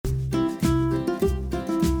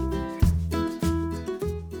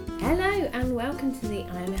welcome to the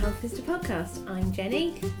I Am a Health Visitor podcast. I'm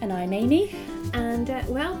Jenny. And I'm Amy. And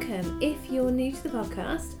welcome. If you're new to the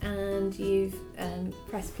podcast and you've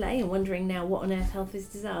pressed play and wondering now what on earth health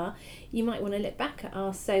visitors are, you might want to look back at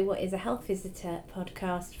our So What is a Health Visitor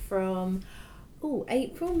podcast from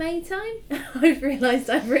April, May time. I've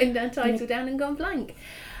realised I've written that title down and gone blank.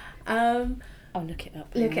 I'll look it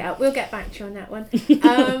up. Look it up. We'll get back to you on that one.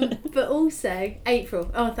 But also, April.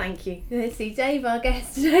 Oh, thank you. Let's see, Dave, our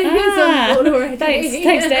guest today, is on the board already.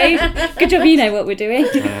 Thanks, Dave. Good job you know what we're doing.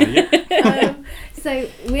 So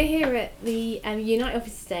we're here at the Unite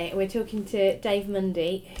office today, and we're talking to Dave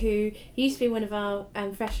Mundy, who used to be one of our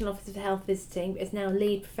professional officers for health visiting, but is now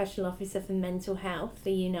lead professional officer for mental health for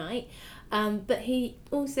Unite. But he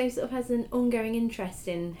also sort of has an ongoing interest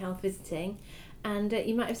in health visiting. And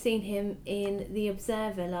you might have seen him in The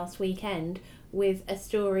Observer last weekend with a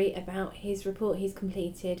story about his report he's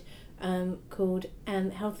completed called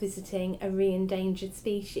Health Visiting a Re-Endangered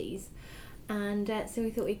Species. And so we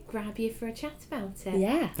thought we'd grab you for a chat about it.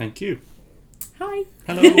 Yeah. Thank you. Hi.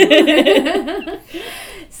 Hello.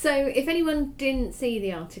 So if anyone didn't see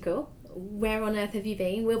the article, where on earth have you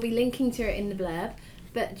been? We'll be linking to it in the blurb.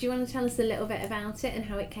 But do you want to tell us a little bit about it and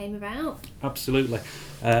how it came about? Absolutely.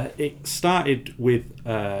 It started with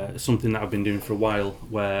something that I've been doing for a while,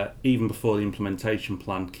 where even before the implementation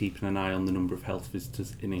plan, keeping an eye on the number of health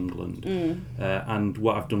visitors in England. And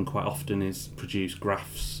what I've done quite often is produce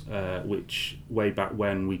graphs, which way back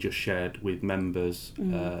when we just shared with members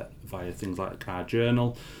via things like our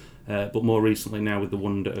journal. But more recently now, with the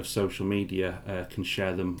wonder of social media, can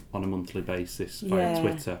share them on a monthly basis via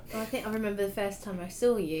Twitter. Well, I think I remember the first time I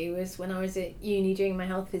saw you was when I was at uni doing my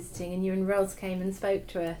health visiting, and you and Ros came and spoke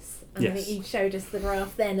to us. And Yes. I think you showed us the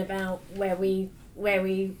graph then about where we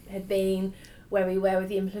had been, where we were with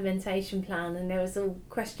the implementation plan, and there was all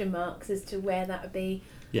question marks as to where that would be.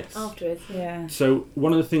 Yes. Afterwards. Yeah. So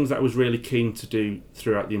one of the things that I was really keen to do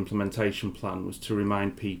throughout the implementation plan was to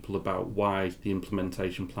remind people about why the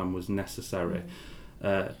implementation plan was necessary.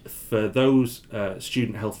 For those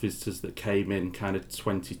student health visitors that came in kind of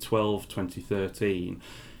 2012, 2013,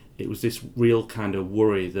 it was this real kind of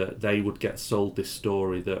worry that they would get sold this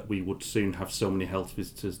story that we would soon have so many health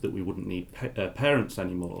visitors that we wouldn't need parents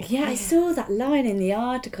anymore. Yeah, I saw that line in the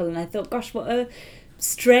article and I thought, gosh, what a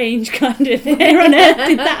strange kind of, where on earth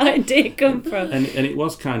did that idea come from? And it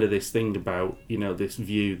was kind of this thing about, this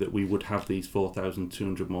view that we would have these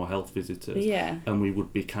 4,200 more health visitors, and we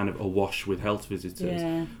would be kind of awash with health visitors.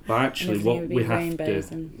 Yeah. But actually, what we have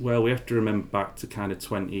to we have to remember back to kind of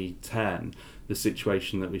 2010, the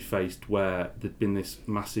situation that we faced where there'd been this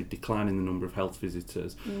massive decline in the number of health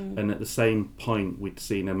visitors, and at the same point we'd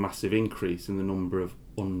seen a massive increase in the number of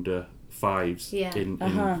under fives in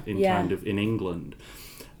England.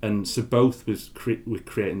 And so both were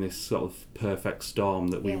creating this sort of perfect storm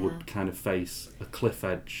that we would kind of face a cliff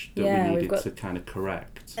edge that we needed to kind of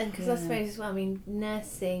correct. And because I suppose as well, I mean,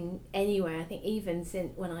 nursing anywhere, I think even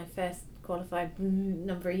since when I first qualified a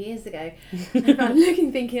number of years ago, I'm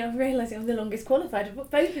looking thinking, I'm realising I'm the longest qualified of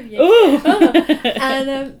both of you.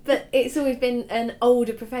 And but it's always been an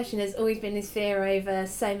older profession. There's always been this fear over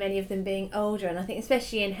so many of them being older, and I think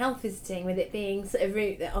especially in health visiting, with it being sort of a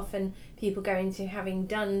route that often people go into having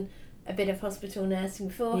done a bit of hospital nursing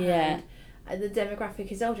beforehand, the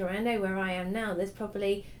demographic is older. I know where I am now, there's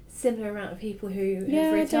probably similar amount of people who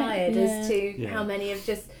have retired as to how many have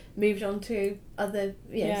just moved on to other,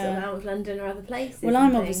 sort of out of London or other places. Well,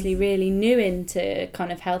 I'm obviously really new into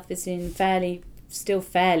kind of health visiting, still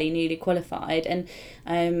fairly newly qualified,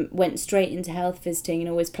 and went straight into health visiting and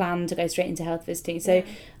always planned to go straight into health visiting. So,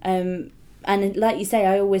 and like you say,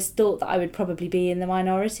 I always thought that I would probably be in the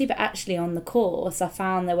minority, but actually on the course I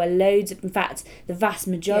found there were loads of, in fact, the vast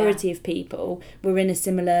majority of people were in a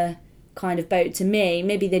similar kind of boat to me.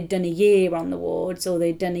 Maybe they'd done a year on the wards or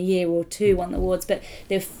they'd done a year or two on the wards, but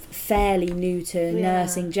they're fairly new to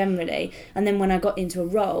nursing generally. And then when I got into a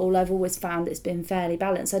role, I've always found it's been fairly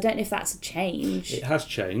balanced. I don't know if that's a change. It has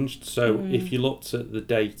changed. So if you looked at the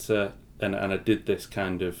data, and I did this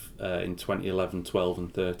kind of in 2011, 12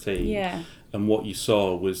 and 13, and what you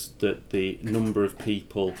saw was that the number of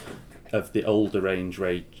people of the older age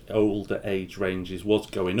ranges was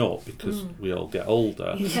going up because we all get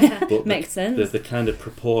older. But Makes sense. The kind of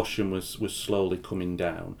proportion was slowly coming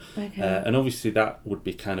down. And obviously that would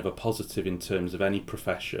be kind of a positive in terms of any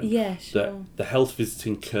profession. Yeah, sure. That the health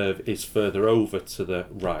visiting curve is further over to the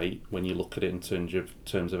right when you look at it in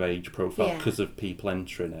terms of age profile because of people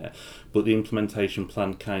entering it. But the implementation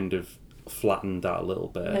plan kind of flattened that a little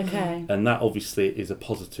bit. Okay. And that obviously is a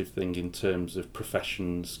positive thing in terms of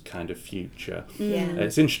profession's kind of future. Yeah.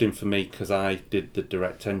 It's interesting for me because I did the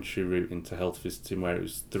direct entry route into health visiting, where it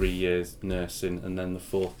was 3 years nursing and then the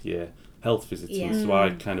 4th year health visiting. Yeah. So I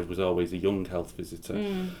kind of was always a young health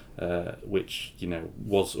visitor, which, you know,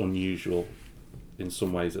 was unusual in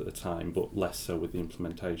some ways at the time, but less so with the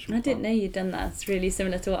implementation. I didn't know you'd done that. It's really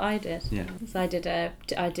similar to what I did. Yeah. So I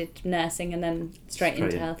did nursing and then straight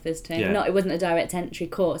into in. health visiting. Yeah. It wasn't a direct entry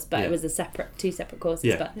course, but Yeah. it was two separate courses.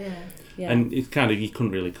 Yeah. But yeah. And it's kind of, you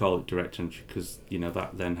couldn't really call it direct entry because, you know,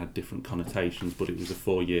 that then had different connotations, but it was a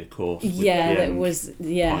 4-year course. With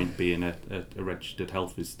the end point being a registered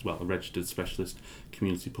health visitor, well, a registered specialist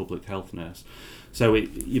community public health nurse. So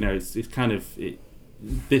it, you know, it's kind of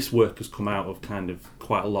this work has come out of kind of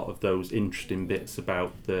quite a lot of those interesting bits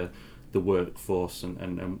about the workforce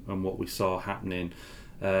and what we saw happening.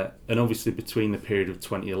 And obviously between the period of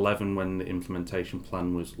 2011 when the implementation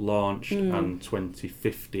plan was launched and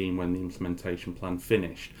 2015 when the implementation plan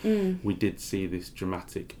finished, we did see this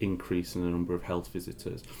dramatic increase in the number of health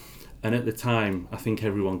visitors. And at the time, I think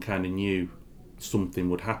everyone kind of knew something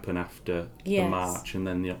would happen after the March and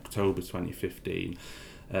then the October 2015.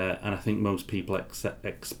 And I think most people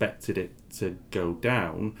expected it to go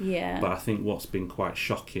down. Yeah. But I think what's been quite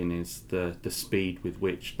shocking is the speed with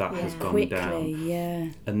which that has gone down. Yeah.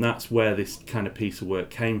 And that's where this kind of piece of work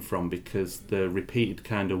came from, because the repeated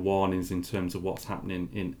kind of warnings in terms of what's happening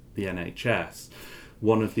in the NHS,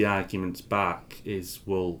 one of the arguments back is,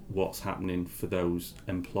 well, what's happening for those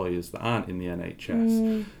employers that aren't in the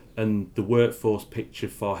NHS? And the workforce picture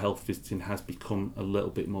for health visiting has become a little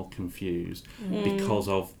bit more confused because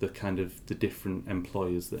of the kind of the different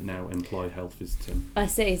employers that now employ health visiting. I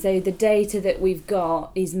see. So the data that we've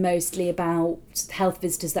got is mostly about health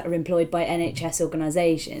visitors that are employed by NHS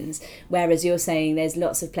organisations, whereas you're saying there's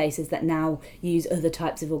lots of places that now use other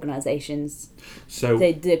types of organisations. So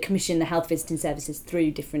they commission the health visiting services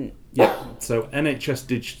through different... Yeah, so NHS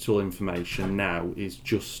digital information now is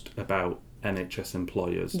just about NHS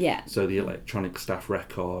employers. Yeah. So the electronic staff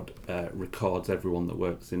record records everyone that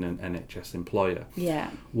works in an NHS employer. Yeah.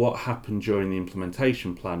 What happened during the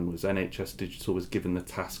implementation plan was NHS Digital was given the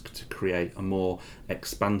task to create a more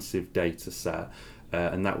expansive data set,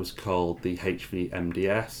 and that was called the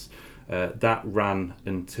HVMDS. That ran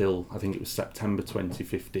until, I think it was September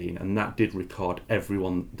 2015, and that did record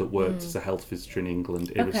everyone that worked as a health visitor in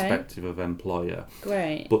England, irrespective of employer.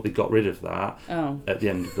 Great. But they got rid of that at the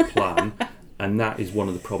end of the plan, and that is one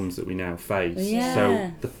of the problems that we now face. Yeah.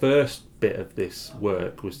 So the first bit of this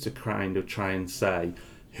work was to kind of try and say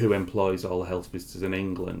who employs all the health visitors in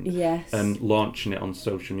England, and launching it on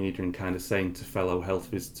social media and kind of saying to fellow health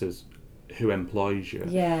visitors, who employs you,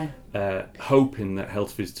 hoping that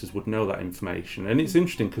health visitors would know that information. And it's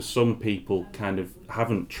interesting because some people kind of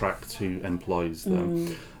haven't tracked who employs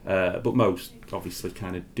them, but most obviously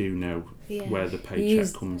kind of do know where the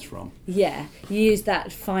paycheck comes from. Yeah, you used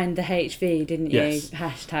that Find the HV, didn't you? Yes.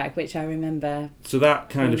 Hashtag, which I remember. So that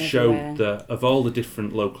kind of showed that of all the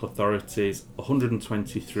different local authorities,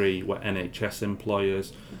 123 were NHS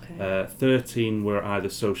employers, 13 were either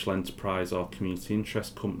social enterprise or community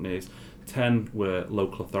interest companies, 10 were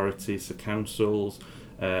local authorities, so councils.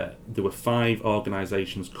 There were 5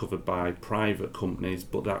 organisations covered by private companies,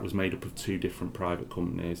 but that was made up of 2 different private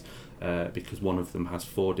companies because one of them has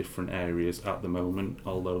 4 different areas at the moment,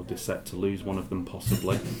 although they're set to lose one of them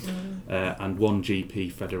possibly, and 1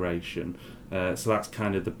 GP federation. So that's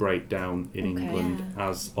kind of the breakdown in England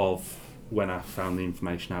as of when I found the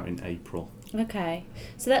information out in April. Okay,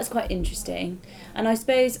 so that's quite interesting. And I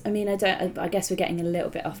suppose, I guess we're getting a little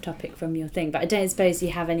bit off topic from your thing, but I don't suppose you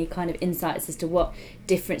have any kind of insights as to what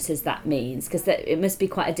differences that means, because it must be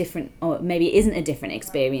quite a different, or maybe it isn't a different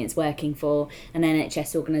experience working for an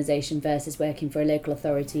NHS organisation versus working for a local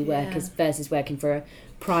authority, versus working for a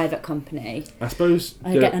private company. I suppose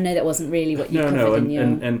I know that wasn't really what you covered in your...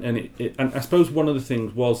 And I suppose one of the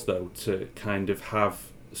things was, though, to kind of have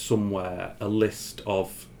somewhere a list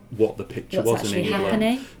of what the picture was in England,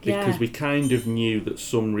 happening? Because we kind of knew that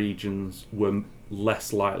some regions were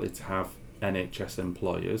less likely to have NHS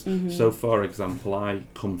employers. So for example, I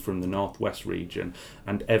come from the Northwest region,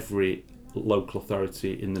 and every local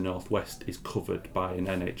authority in the Northwest is covered by an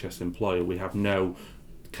NHS employer. We have no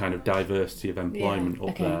kind of diversity of employment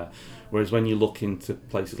up there, whereas when you look into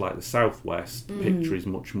places like the Southwest, the picture is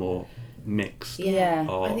much more mixed.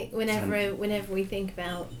 I think whenever we think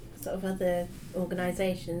about sort of other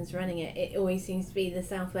organisations running it, it always seems to be the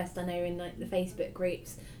Southwest. I know in like the Facebook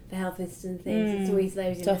groups for health visitors and things, it's always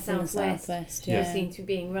those in the Southwest who seem to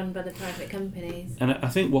be being run by the private companies. And I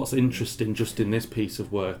think what's interesting just in this piece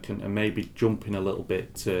of work, and maybe jumping a little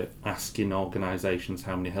bit to asking organisations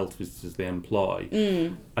how many health visitors they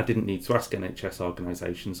employ, I didn't need to ask NHS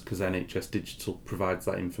organisations because NHS Digital provides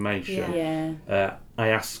that information. I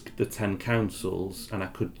asked the 10 councils, and I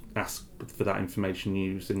could ask for that information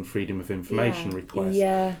using Freedom of Information request.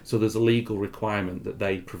 So there's a legal requirement that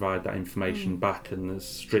they provide that information back, and there's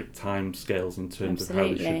strict time scales in terms of how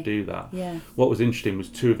they should do that. What was interesting was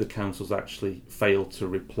 2 of the councils actually failed to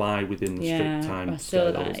reply within the strict time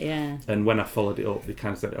scales. I saw that, And when I followed it up, they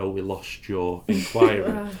kind of said, "Oh, we lost your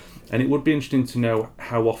inquiry." And it would be interesting to know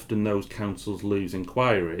how often those councils lose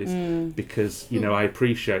inquiries, because, you know, I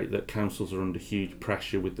appreciate that councils are under huge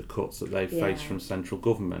pressure with the cuts that they face from central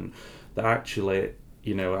government, that actually,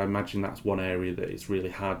 you know, I imagine that's one area that it's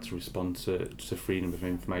really hard to respond to Freedom of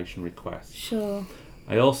Information requests. Sure.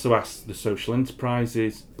 I also asked the social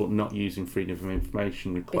enterprises, but not using Freedom of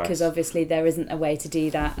Information requests. Because obviously there isn't a way to do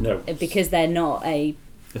that. No. Because they're not a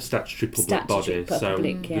statutory public body, so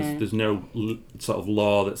there's no sort of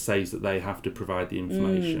law that says that they have to provide the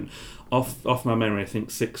information. Off my memory, I think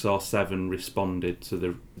 6 or 7 responded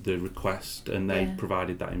to the request, and they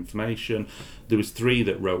provided that information. There was 3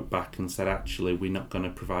 that wrote back and said, actually, we're not going to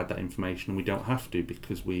provide that information, and we don't have to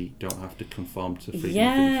because we don't have to conform to Freedom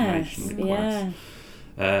of Information requests.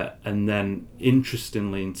 And then,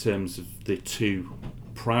 interestingly, in terms of the 2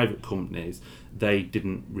 private companies, they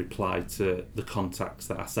didn't reply to the contacts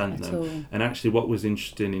that I sent them. And actually what was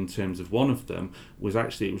interesting in terms of one of them was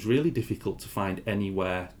actually it was really difficult to find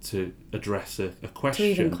anywhere to address a question.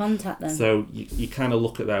 To even contact them. So you kind of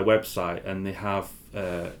look at their website and they have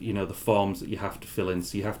you know, the forms that you have to fill in,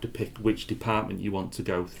 so you have to pick which department you want to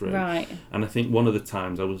go through. Right. And I think one of the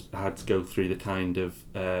times I had to go through the kind of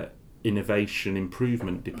innovation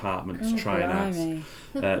improvement department to try and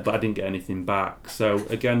ask, but I didn't get anything back. So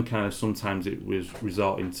again, kind of sometimes it was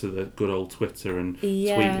resorting to the good old Twitter and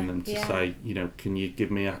tweeting them to say, you know, can you give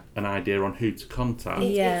me an idea on who to contact?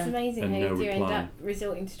 It's amazing and how no you do reply. end up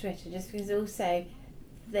resorting to Twitter, just because also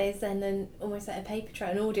there's then almost like a paper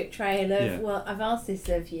trail, an audit trail of, well, I've asked this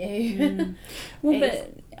of you. Well,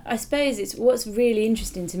 but I suppose it's what's really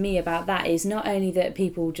interesting to me about that is not only that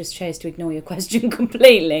people just chose to ignore your question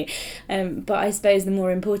completely, but I suppose the more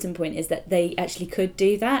important point is that they actually could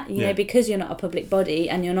do that. You know, because you're not a public body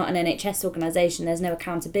and you're not an NHS organisation, there's no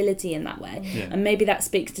accountability in that way. And maybe that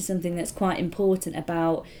speaks to something that's quite important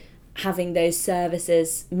about having those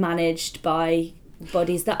services managed by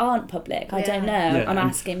bodies that aren't public. I don't know. I'm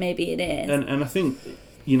asking, maybe it is. And I think,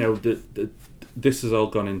 you know, this has all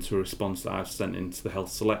gone into a response that I've sent into the Health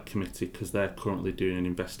Select Committee, because they're currently doing an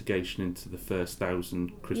investigation into the first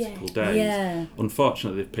 1,000 critical days.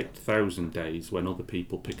 Unfortunately, they've picked 1,000 days when other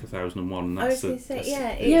people pick 1,001. And that's why is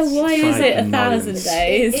it 1,000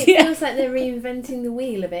 days? It feels like they're reinventing the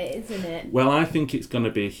wheel a bit, isn't it? Well, I think it's going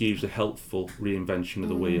to be a hugely helpful reinvention of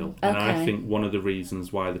the wheel. And I think one of the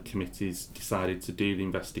reasons why the committee's decided to do the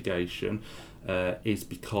investigation is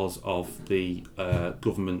because of the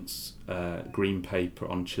government's green paper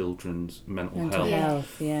on children's mental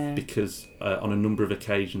health. Because on a number of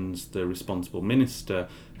occasions the responsible minister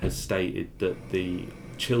has stated that the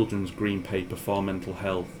children's green paper for mental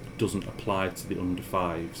health doesn't apply to the under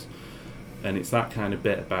 5s, and it's that kind of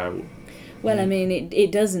bit about. Well, I mean,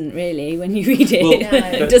 it doesn't really when you read it.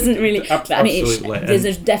 It doesn't really. But, I mean,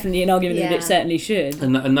 there's definitely an argument that it certainly should.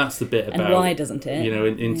 And that's the bit about. And why doesn't it? You know,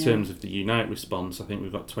 in terms of the Unite response, I think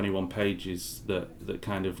we've got 21 pages that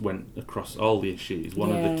kind of went across all the issues.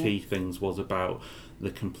 One of the key things was about the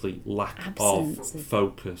complete lack of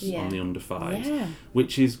focus on the under 5s,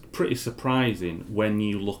 which is pretty surprising when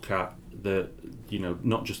you look at the, you know,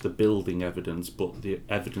 not just the building evidence, but the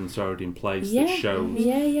evidence already in place that shows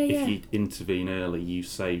if you intervene early, you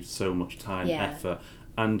save so much time, effort,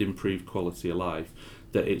 and improve quality of life.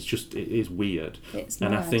 That it is weird. It's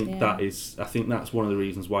mad, I think that's one of the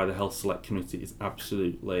reasons why the Health Select Committee is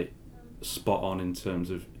absolutely spot on in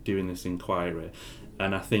terms of doing this inquiry.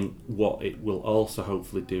 And I think what it will also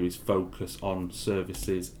hopefully do is focus on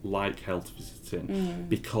services like health visiting,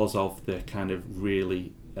 because of the kind of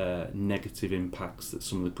really negative impacts that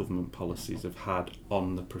some of the government policies have had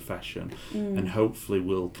on the profession, and hopefully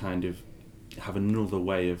we'll kind of have another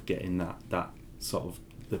way of getting that sort of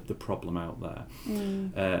the problem out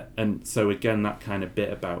there. And so again, that kind of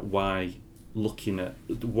bit about why, looking at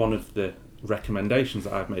one of the recommendations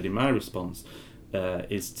that I've made in my response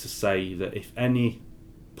is to say that if any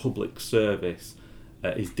public service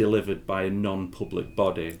is delivered by a non-public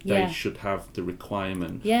body, Yeah. they should have the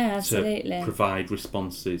requirement Yeah, to absolutely. provide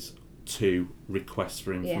responses to requests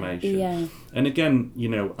for information. Yeah. And again,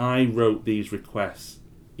 I wrote these requests,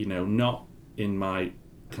 not in my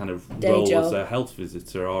kind of Day role job. as a health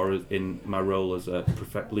visitor or in my role as a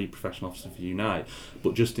lead professional officer for Unite,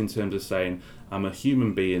 but just in terms of saying I'm a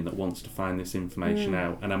human being that wants to find this information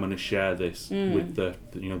out, and I'm going to share this with the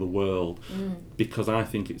world, because I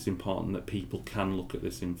think it's important that people can look at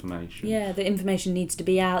this information. Yeah, the information needs to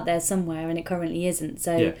be out there somewhere, and it currently isn't.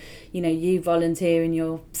 So, Yeah. You volunteer in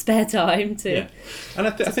your spare time to And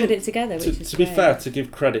I think put it together, which is to be great. fair, to give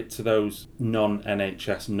credit to those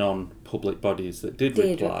non-NHS, non-public bodies that did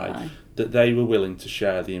reply, that they were willing to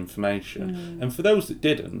share the information. And for those that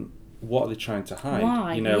didn't, what are they trying to hide?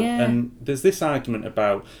 Why? Yeah. And there's this argument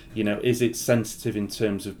about, is it sensitive in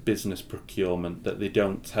terms of business procurement that they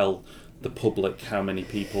don't tell the public how many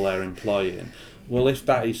people they're employing? Well, if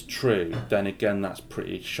that is true, then again, that's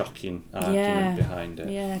pretty shocking argument behind it.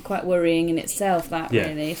 Yeah, quite worrying in itself, that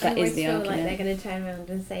really, if that is the I argument. feel like they're going to turn around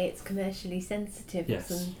and say it's commercially sensitive or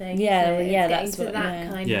something. Yeah, so yeah, it's that's getting to what- that yeah.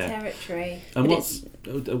 kind Yeah. of territory.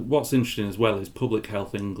 And what's interesting as well is Public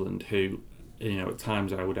Health England, who, at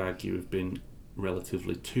times I would argue have been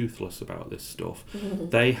relatively toothless about this stuff.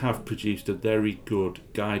 They have produced a very good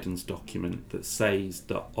guidance document that says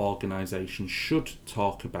that organisations should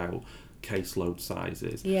talk about caseload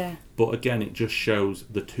sizes. Yeah. But again, it just shows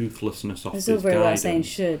the toothlessness of It's this all very well guidance, saying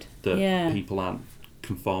should. that people aren't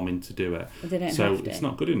conforming to do it. They don't So have to. it's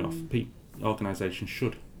not good enough. Organisations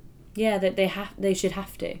should. Yeah, that they should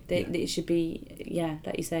have to. It should be,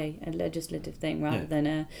 like you say, a legislative thing rather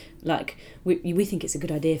than we think it's a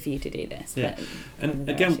good idea for you to do this. Yeah. But And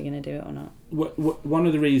they're again, actually going to do it or not. One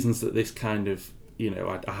of the reasons that this kind of,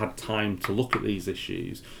 I had time to look at these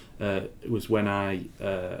issues was when I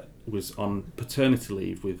was on paternity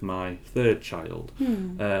leave with my third child.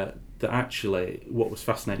 That actually, what was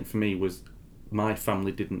fascinating for me was my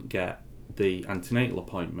family didn't get the antenatal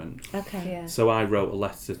appointment. Okay. Yeah. So I wrote a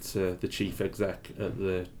letter to the chief exec at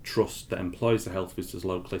the trust that employs the health visitors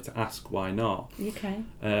locally to ask why not. Okay.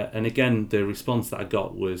 And again, the response that I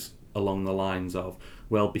got was along the lines of,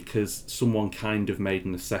 well, because someone kind of made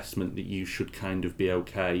an assessment that you should kind of be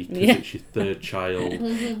okay because it's your third child.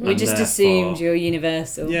 We just assumed you're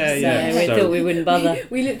universal. Yeah, so yeah. we So- thought we wouldn't bother.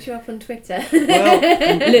 We looked you up on Twitter.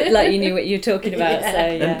 Well, Looked like you knew what you were talking about. Yeah.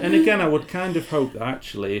 So yeah. and again, I would kind of hope that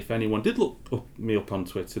actually, if anyone did look me up on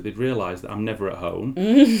Twitter, they'd realise that I'm never at home.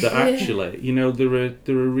 That actually,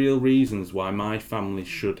 there are real reasons why my family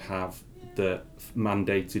should have the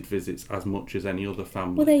mandated visits as much as any other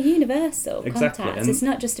family. Well, they're universal Exactly, contacts. and- It's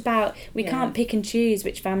not just about, we Yeah. can't pick and choose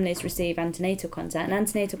which families receive antenatal contact. And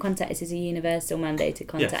antenatal contact is a universal mandated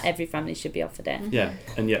contact. Yes. Every family should be offered it. Yeah,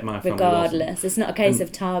 and yet my family Regardless. wasn't. It's not a case And-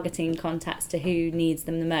 of targeting contacts to who needs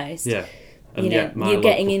them the most. Yeah, and You know, yet my you're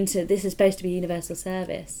getting local- into, this is supposed to be universal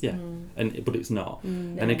service. Yeah, but it's not.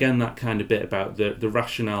 Mm. And again, that kind of bit about the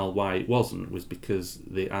rationale why it wasn't was because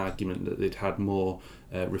the argument that they'd had more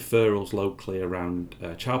referrals locally around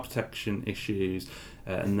child protection issues,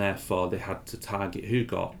 and therefore they had to target who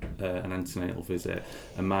got an antenatal visit,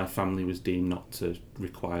 and my family was deemed not to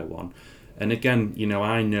require one. And again,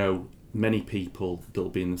 I know many people that'll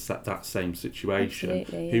be in that same situation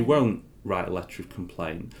Absolutely, who yeah. won't write a letter of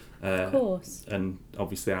complaint. Of course. And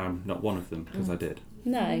obviously I'm not one of them because I did.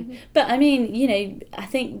 No, but I mean, I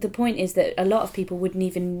think the point is that a lot of people wouldn't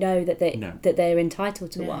even know that they're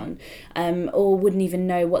entitled to one, or wouldn't even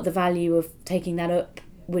know what the value of taking that up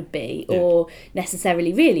would be, or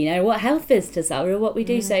necessarily really know what health visitors are or what we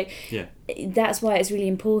do. So that's why it's really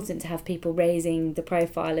important to have people raising the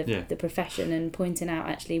profile of the profession and pointing out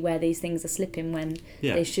actually where these things are slipping when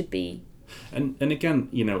they should be. And again,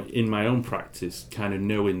 in my own practice, kind of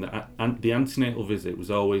knowing that the antenatal visit was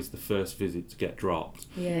always the first visit to get dropped.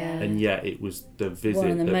 Yeah. And yet it was the visit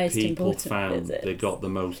One of the that most people important found visits. they got the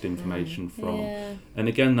most information from. Yeah. And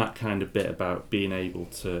again, that kind of bit about being able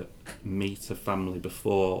to meet a family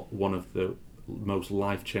before one of the most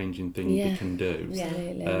life-changing things you can do,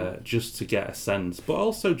 Absolutely. just to get a sense, but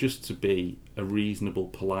also just to be a reasonable,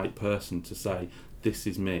 polite person to say, this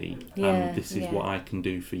is me, and this is what I can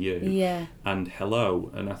do for you, and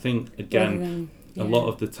hello. And I think, again, a lot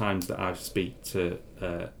of the times that I speak to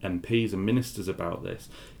MPs and ministers about this,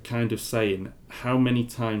 kind of saying, how many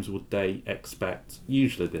times would they expect,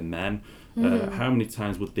 usually they're men, how many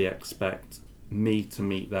times would they expect me to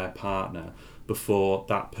meet their partner before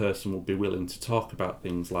that person will be willing to talk about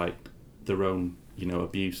things like their own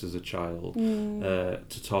abuse as a child,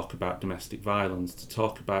 to talk about domestic violence, to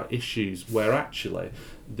talk about issues where actually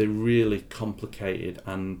they're really complicated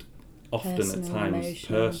and often Personal, at times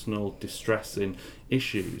emotional. personal, distressing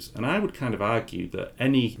issues. And I would kind of argue that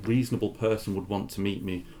any reasonable person would want to meet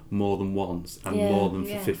me more than once and Yeah. more than for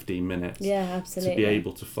Yeah. 15 minutes Yeah, to absolutely. be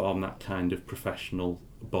able to form that kind of professional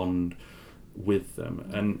bond with them.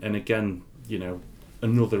 And again, you know,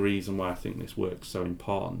 another reason why I think this work's so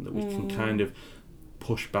important, that we can kind of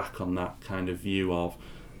push back on that kind of view of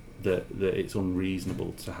that it's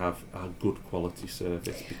unreasonable to have a good quality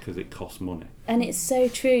service because it costs money. And it's so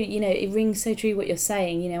true, you know, it rings so true what you're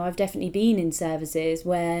saying. You know, I've definitely been in services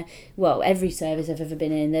where, well, every service I've ever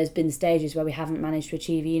been in, there's been stages where we haven't managed to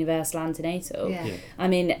achieve universal antenatal. Yeah. Yeah. I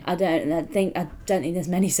mean, I don't think there's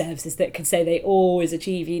many services that could say they always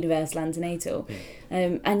achieve universal antenatal.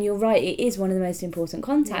 And you're right, it is one of the most important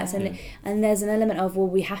contacts, Yeah. and there's an element of, well,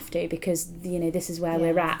 we have to, because, you know, this is where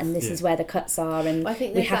we're at, and this Yeah. is where the cuts are, and Well, I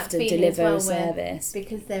think we there's have that to feeling deliver as well a where- service.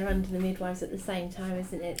 Because they're under the midwives at the same time,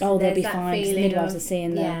 isn't it? Oh, they'll there's be that fine, because the feeling midwives of- are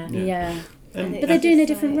seeing them. Yeah. Yeah. And, But they're doing a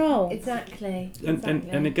It's different like- role. Exactly.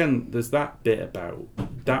 and again, there's that bit about,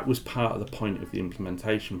 that was part of the point of the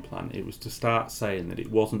implementation plan. It was to start saying that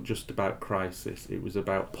it wasn't just about crisis, it was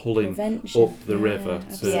about pulling Prevention. up the Yeah, river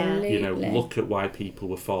to, you know, absolutely. look at why people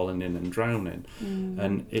were falling in and drowning.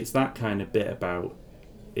 And it's that kind of bit about,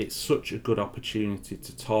 it's such a good opportunity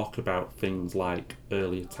to talk about things like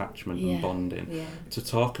early attachment Yeah. and bonding, Yeah. to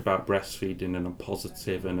talk about breastfeeding in a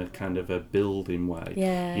positive and a kind of a building way.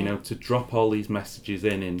 Yeah. You know, to drop all these messages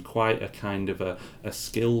in quite a kind of a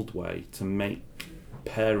skilled way to make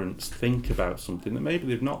parents think about something that maybe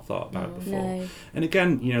they've not thought about before. No. And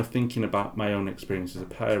again, you know, thinking about my own experience as a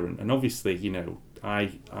parent, and obviously, you know,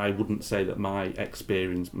 I wouldn't say that my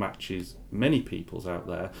experience matches many people's out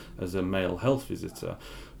there as a male health visitor,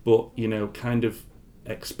 but, you know, kind of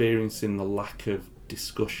experiencing the lack of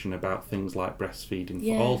discussion about things like breastfeeding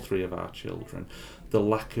Yeah. for all three of our children, the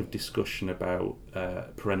lack of discussion about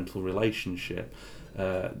parental relationship,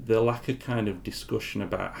 the lack of kind of discussion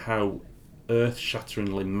about how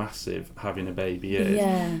earth-shatteringly massive having a baby is,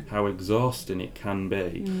 Yeah. how exhausting it can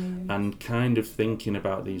be, and kind of thinking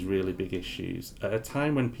about these really big issues at a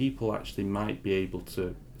time when people actually might be able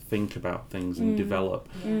to think about things and develop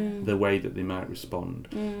the way that they might respond.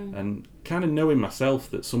 And kind of knowing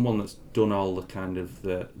myself that someone that's done all the kind of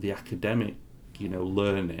the academic, you know,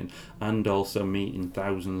 learning, and also meeting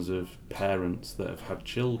thousands of parents that have had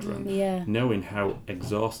children, Yeah. knowing how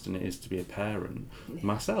exhausting it is to be a parent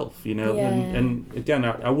myself, you know. Yeah. And again,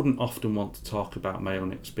 I wouldn't often want to talk about my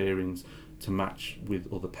own experience to match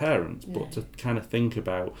with other parents, but to kind of think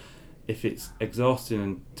about, if it's exhausting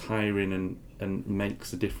and tiring and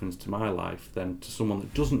makes a difference to my life, then to someone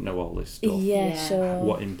that doesn't know all this stuff, Yeah, Yeah. sure.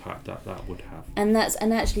 what impact that would have. And that's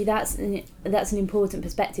an important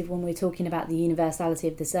perspective when we're talking about the universality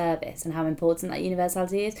of the service and how important that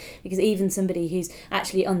universality is, because even somebody who's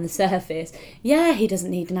actually on the surface, yeah, he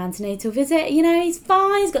doesn't need an antenatal visit, you know, he's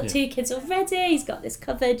fine, he's got 2 kids already, he's got this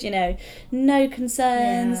covered, you know, no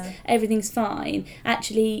concerns, Yeah. everything's fine.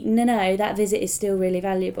 Actually, no, that visit is still really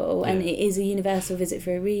valuable, and Yeah. it is a universal visit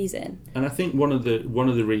for a reason. And I think one of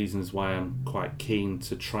the reasons why I'm quite keen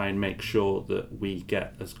to try and make sure that we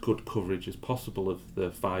get as good coverage as possible of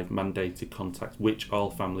the 5 mandated contacts, which all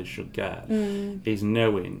families should get, is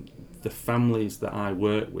knowing the families that I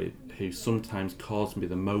work with who sometimes cause me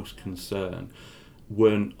the most concern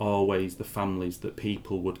weren't always the families that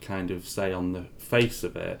people would kind of say on the face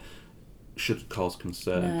of it should cause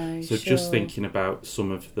concern. No, So sure. just thinking about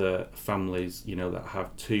some of the families, you know, that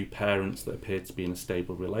have 2 parents that appear to be in a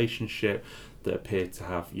stable relationship, that appear to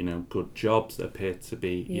have, you know, good jobs, that appear to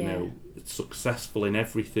be, you Yeah. know, successful in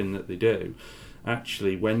everything that they do.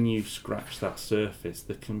 Actually, when you scratch that surface,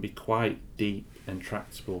 there can be quite deep,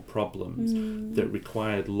 intractable problems that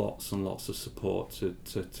required lots and lots of support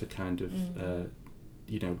to kind of,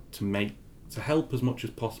 you know, to help as much as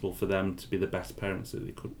possible for them to be the best parents that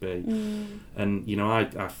they could be. And, you know,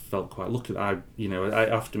 I felt quite lucky that I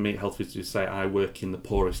often meet health visitors who say I work in the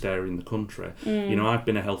poorest area in the country. You know, I've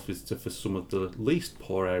been a health visitor for some of the least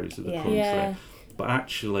poor areas of the Yeah. country. Yeah. But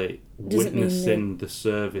actually Doesn't mean witnessing the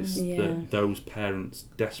service Yeah. that those parents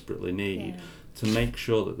desperately need to make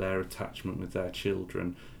sure that their attachment with their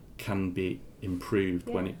children can be improved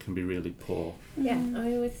when Yeah. it can be really poor. Yeah, I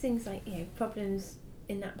mean, with things like, you know, problems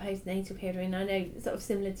in that postnatal period, and I know sort of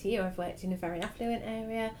similar to you, I've worked in a very affluent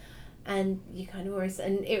area, and you kind of always,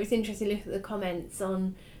 and it was interesting to look at the comments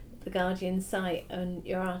on the Guardian site on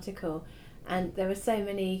your article, and there were so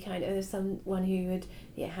many there was someone who had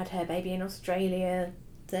had her baby in Australia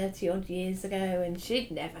 30 odd years ago, and she'd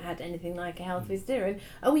never had anything like a health visitor, and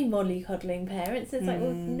are we mollycoddling parents? It's like,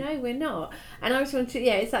 well, no, we're not. And I just want to,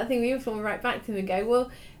 it's that thing we always want to write back to them and go,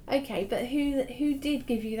 well, okay, but who did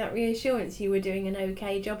give you that reassurance you were doing an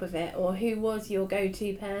okay job of it, or who was your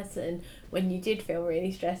go-to person when you did feel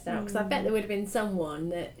really stressed out? Because I bet there would have been someone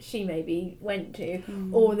that she maybe went to,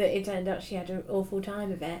 or that it turned out she had an awful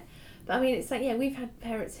time of it. But I mean, it's like, we've had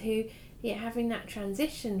parents who, having that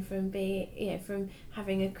transition from being, from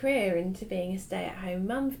having a career into being a stay-at-home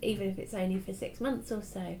mum, even if it's only for 6 months or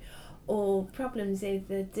so, or problems with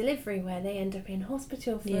the delivery where they end up in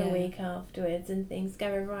hospital for a week afterwards and things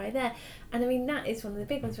go awry there. And I mean, that is one of the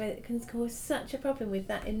big ones where it can cause such a problem with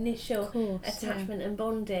that initial attachment and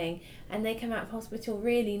bonding, and they come out of hospital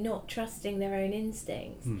really not trusting their own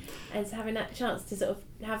instincts, and so having that chance to sort of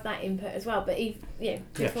have that input as well, but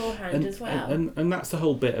beforehand as well. And that's the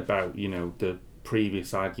whole bit about, the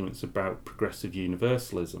previous arguments about progressive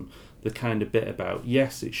universalism, the kind of bit about,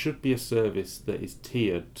 yes, it should be a service that is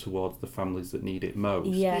tiered towards the families that need it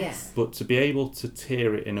most, but to be able to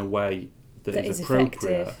tier it in a way that is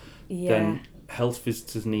appropriate, then health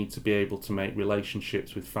visitors need to be able to make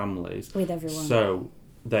relationships with families, with everyone, so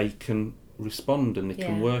they can respond and they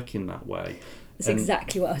can work in that way. That's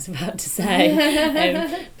exactly what I was about to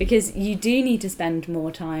say. Because you do need to spend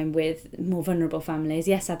more time with more vulnerable families.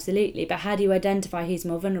 Yes, absolutely. But how do you identify who's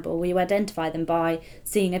more vulnerable? Well, you identify them by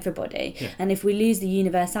seeing everybody. Yeah. And if we lose the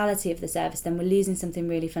universality of the service, then we're losing something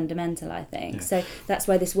really fundamental, I think. Yeah. So that's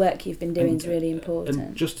why this work you've been doing is really important.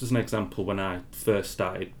 And just as an example, when I first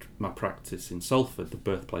started my practice in Salford, the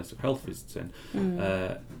birthplace of health visiting,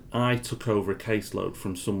 I took over a caseload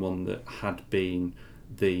from someone that had been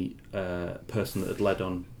the person that had led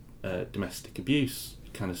on domestic abuse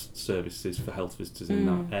kind of services for health visitors in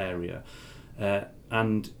that area,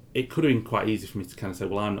 and it could have been quite easy for me to kind of say,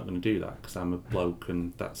 well, I'm not going to do that because I'm a bloke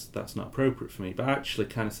and that's not appropriate for me, but actually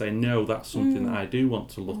kind of say, no, that's something that I do want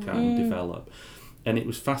to look at and develop. And it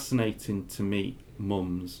was fascinating to meet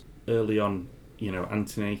mums early on,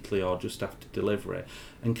 antenatally or just after delivery,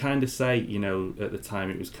 and kind of say, at the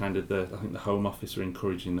time it was kind of I think the Home Office were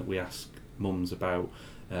encouraging that we ask mums about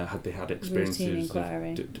had they had experiences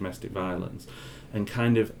of domestic violence, and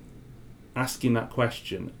kind of asking that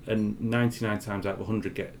question, and 99 times out of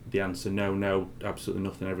 100 get the answer no, absolutely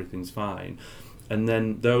nothing, everything's fine. And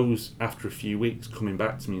then those, after a few weeks, coming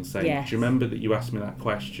back to me and saying, do you remember that you asked me that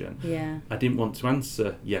question? Yeah. I didn't want to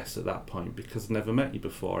answer yes at that point because I'd never met you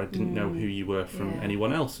before. I didn't know who you were from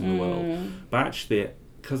anyone else in the world. But actually,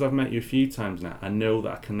 because I've met you a few times now, I know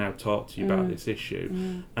that I can now talk to you about this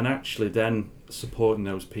issue. And actually then supporting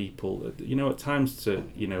those people, at times to,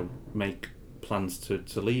 make plans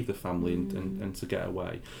to leave the family and to get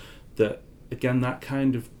away. That, again, that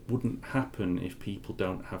kind of wouldn't happen if people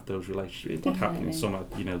don't have those relationships. It would happen in some,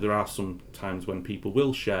 there are some times when people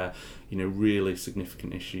will share, really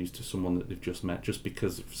significant issues to someone that they've just met just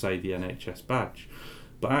because of, say, the NHS badge.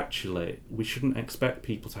 But actually, we shouldn't expect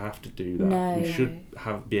people to have to do that. No. We should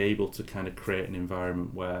be able to kind of create an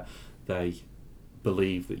environment where they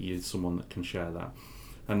believe that you're someone that can share that.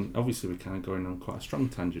 And obviously we're kind of going on quite a strong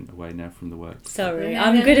tangent away now from the work. Sorry,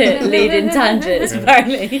 I'm good at leading tangents,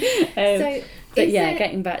 apparently.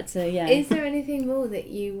 Getting back to, Is there anything more that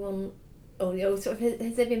you want, or sort of,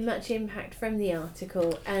 has there been much impact from the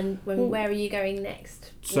article, and where are you going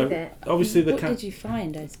next with it? Obviously what did you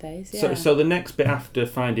find, I suppose? So the next bit after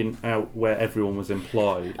finding out where everyone was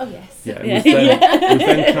employed. Oh yes. Was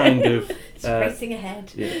then kind of racing ahead.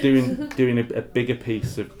 Doing a bigger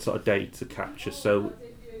piece of sort of data capture. So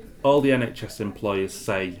all the NHS employers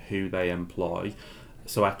say who they employ,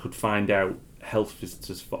 so I could find out health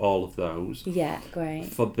visitors for all of those. Yeah, great.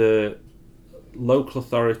 For the local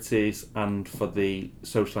authorities and for the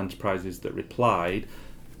social enterprises that replied,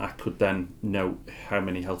 I could then note how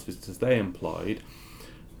many health visitors they employed.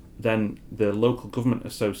 Then the local government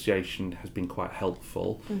association has been quite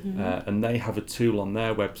helpful, and they have a tool on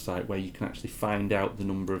their website where you can actually find out the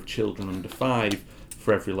number of children under 5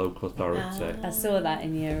 for every local authority. I saw that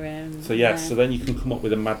in your so then you can come up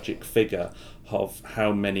with a magic figure of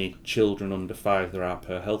how many children under 5 there are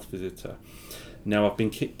per health visitor. Now, I've been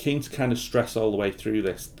keen to kind of stress all the way through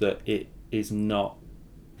this that it is not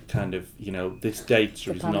kind of, this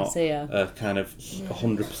data is not a kind of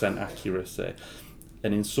 100% accuracy.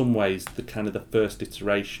 And in some ways, the first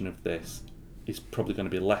iteration of this is probably going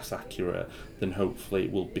to be less accurate than hopefully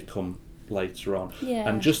it will become later on. Yeah.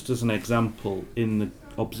 And just as an example, in the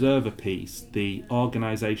Observer piece, the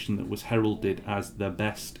organisation that was heralded as the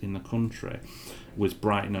best in the country was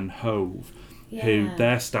Brighton and Hove, who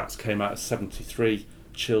their stats came out as 73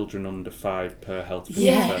 children under 5 per health visitor.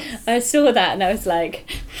 Yeah, I saw that and I was like,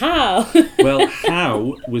 how? Well,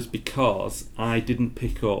 how was because I didn't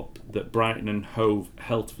pick up that Brighton and Hove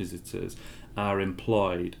health visitors are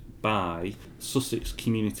employed by Sussex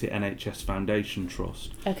Community NHS Foundation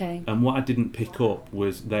Trust. Okay. And what I didn't pick up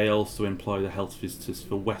was they also employ the health visitors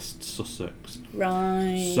for West Sussex.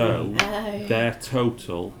 Right. So their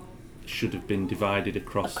total should have been divided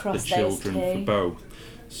across the children for both.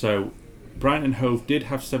 So Brighton and Hove did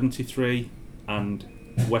have 73 and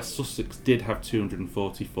West Sussex did have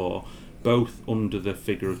 244, both under the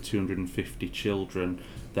figure of 250 children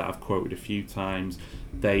that I've quoted a few times.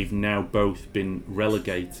 They've now both been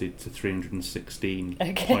relegated to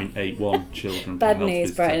 316.81 children per Bad health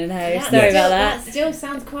news, visitor. Brighton and Hove. Sorry about that. That still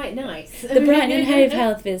sounds quite nice. The Brighton and Hove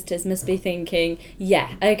health visitors must be thinking,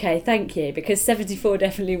 yeah, okay, thank you, because 74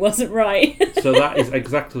 definitely wasn't right. So that is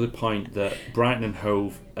exactly the point that Brighton and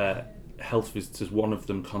Hove health visitors, one of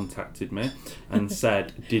them contacted me and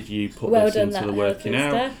said, did you put this into the working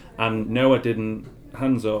out? And no, I didn't.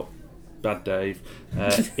 Hands up. Bad Dave.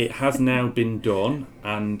 It has now been done,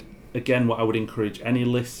 and again, what I would encourage any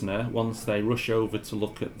listener, once they rush over to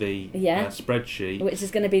look at the spreadsheet, which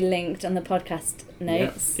is going to be linked on the podcast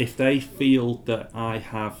notes, if they feel that I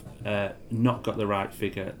have not got the right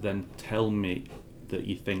figure, then tell me that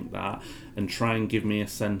you think that, and try and give me a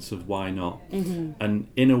sense of why not. And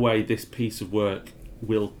in a way, this piece of work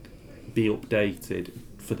will be updated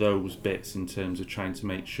for those bits in terms of trying to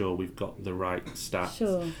make sure we've got the right stats.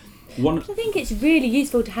 Sure. I think it's really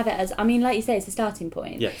useful to have it as, I mean, like you say, it's a starting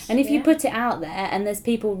point. Yes. And if you put it out there and there's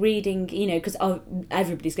people reading, you know, because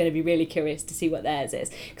everybody's going to be really curious to see what theirs is.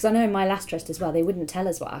 Because I know in my last trust as well, they wouldn't tell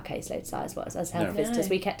us what our caseload size was as health visitors.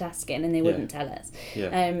 We kept asking and they wouldn't tell us.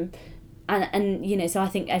 Yeah. And you know, so I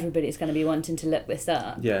think everybody's going to be wanting to look this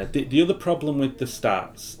up. Yeah. The other problem with the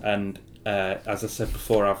stats, and as I said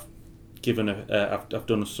before, I've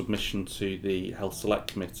done a submission to the Health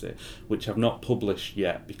Select Committee, which I've not published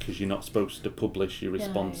yet because you're not supposed to publish your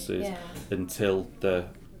responses until the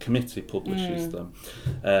committee publishes them.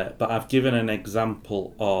 But I've given an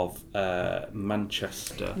example of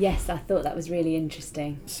Manchester. Yes, I thought that was really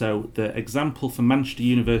interesting. So the example for Manchester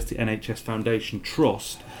University NHS Foundation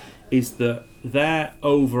Trust is that their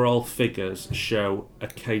overall figures show a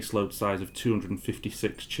caseload size of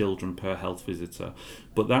 256 children per health visitor,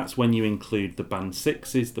 but that's when you include the Band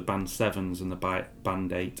 6s, the Band 7s and the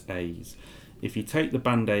Band 8As. If you take the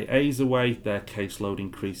Band 8As away, their caseload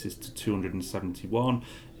increases to 271,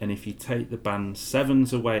 and if you take the Band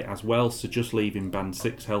 7s away as well, so just leaving Band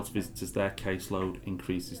 6 health visitors, their caseload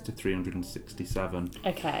increases to 367.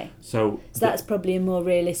 Okay. So that's probably a more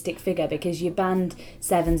realistic figure, because your Band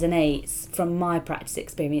 7s and 8s, from my practice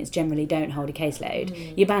experience, generally don't hold a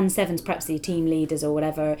caseload. Your Band 7s, perhaps your team leaders or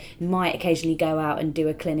whatever, might occasionally go out and do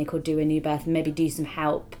a clinic or do a new birth and maybe do some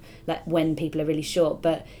help, like when people are really short,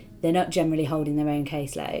 but they're not generally holding their own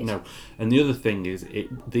caseload. No. And the other thing is,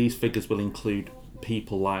 these figures will include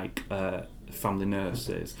people like family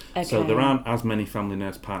nurses. Okay. So there aren't as many family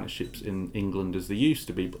nurse partnerships in England as there used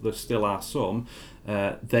to be, but there still are some.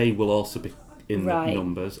 They will also be in the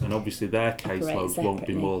numbers, and obviously their caseloads won't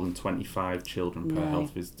be more than 25 children per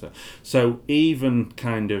health visitor. So even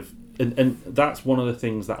kind of, and that's one of the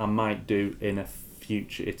things that I might do in a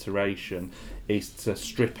future iteration, is to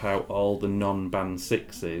strip out all the non-Band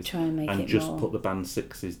 6s and just put the Band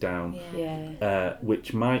 6s down,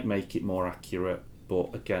 which might make it more accurate,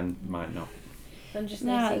 but again, might not. I'm just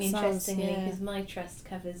noticing interestingly, because my trust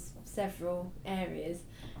covers several areas,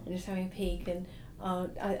 and just having a peek, and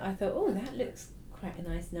I thought, that looks quite a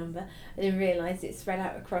nice number. I didn't realise it's spread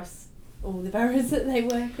out across all the boroughs that they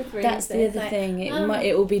work with. Really. That's the other thing.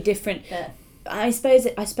 It will be different. I suppose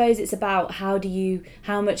it's about how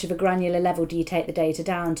much of a granular level do you take the data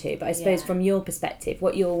down to, but I suppose from your perspective,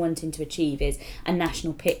 what you're wanting to achieve is a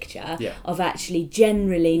national picture of actually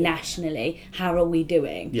generally nationally, how are we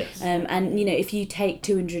doing? Yes. And you know, if you take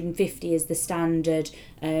 250 as the standard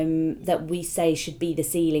that we say should be the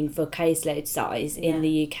ceiling for caseload size in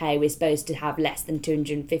the UK, we're supposed to have less than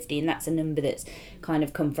 250, and that's a number that's kind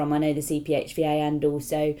of come from, I know the CPHVA and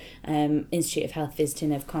also Institute of Health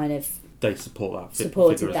Visiting have kind of they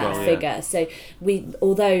supported that figure. So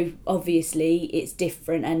although obviously it's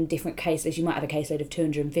different and different caseloads, you might have a caseload of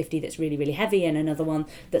 250 that's really, really heavy and another one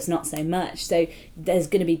that's not so much. So there's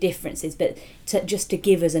going to be differences, but just to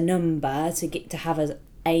give us a number, to have us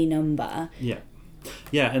a number.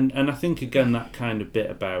 Yeah, and I think again that kind of bit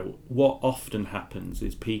about what often happens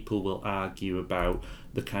is people will argue about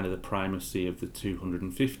the kind of the primacy of the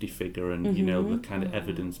 250 figure and you know the kind of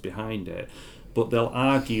evidence behind it. But they'll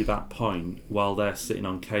argue that point while they're sitting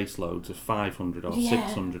on caseloads of 500 or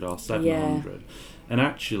 600 or 700. And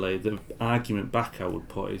actually, the argument back I would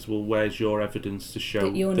put is, well, where's your evidence to show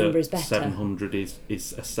that your number is better? 700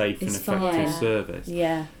 is a safe and effective service?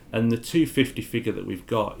 Yeah. And the 250 figure that we've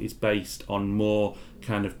got is based on more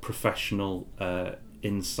kind of professional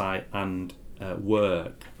insight and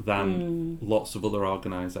work than lots of other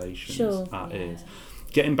organisations is.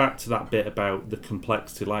 Getting back to that bit about the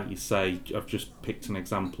complexity, like you say, I've just picked an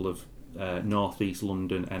example of North East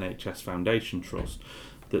London NHS Foundation Trust,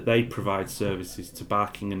 that they provide services to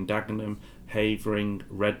Barking and Dagenham, Havering,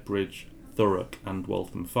 Redbridge, Thurrock and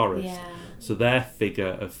Waltham Forest. Yeah. So their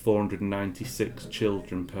figure of 496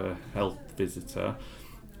 children per health visitor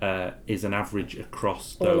is an average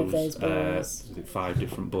across all of those boroughs. 5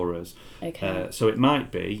 different boroughs. Okay. So it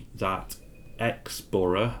might be that X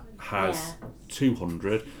borough has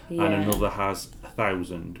 200 and another has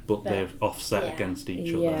 1,000, but they're offset against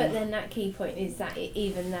each other. But then that key point is that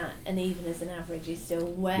even as an average is still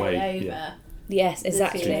way over. Yeah. Yes,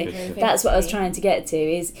 exactly. That's what I was trying to get to,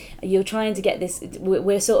 is you're trying to get this,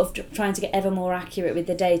 we're sort of trying to get ever more accurate with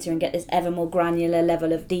the data and get this ever more granular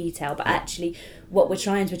level of detail, but actually what we're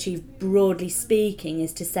trying to achieve, broadly speaking,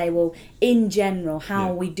 is to say, well, in general,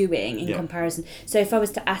 how are we doing in comparison? So if I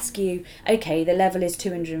was to ask you, okay, the level is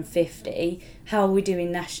 250, how are we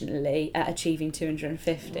doing nationally at achieving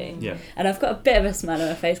 250? Yeah. And I've got a bit of a smile on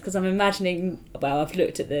my face because I'm imagining, well, I've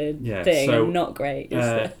looked at the thing and not great.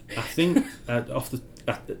 I think off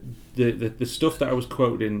the stuff that I was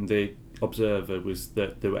quoted in the Observer was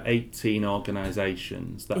that there were 18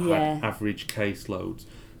 organisations that had average caseloads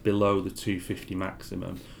below the 250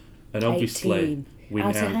 maximum, and obviously 18.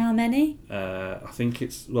 Out of how many? I think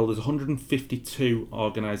there's 152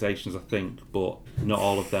 organisations, I think, but not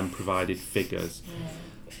all of them provided figures.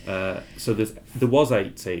 So there was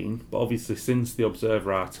 18, but obviously since the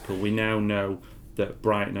Observer article, we now know that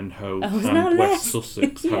Brighton and Hove and West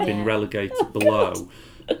Sussex have been relegated below.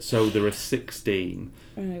 So there are 16.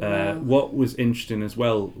 What was interesting as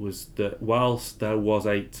well was that whilst there was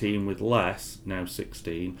 18 with less, now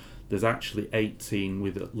 16, there's actually 18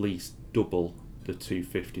 with at least double the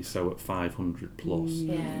 250, so at 500 plus.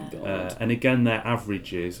 And again, they're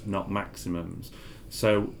averages, not maximums.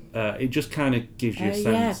 So it just kind of gives you a sense.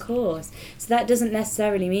 Yeah, of course. So that doesn't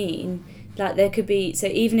necessarily mean, like, there could be, so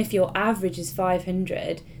even if your average is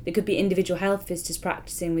 500, there could be individual health visitors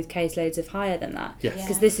practicing with caseloads of higher than that. Yes.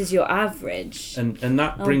 Because this is your average. And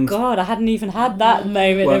that brings... Oh God, I hadn't even had that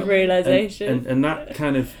moment of realisation. And that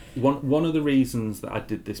kind of... One of the reasons that I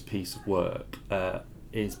did this piece of work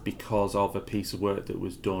is because of a piece of work that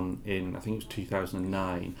was done in, I think it was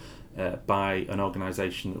 2009, by an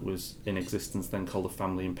organisation that was in existence then called the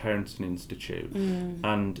Family and Parenting Institute.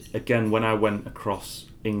 And again, when I went across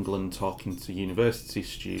England talking to university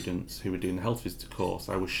students who were doing the health visitor course,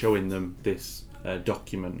 I was showing them this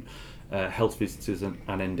document, Health Visitors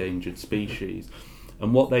and Endangered Species.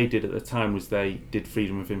 And what they did at the time was they did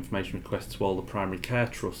freedom of information requests to all the primary care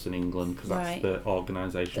trusts in England, because that's the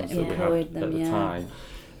organisations that we had at the time.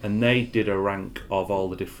 And they did a rank of all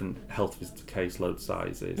the different health visitor caseload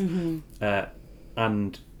sizes.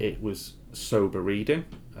 And it was sober reading,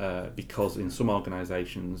 because in some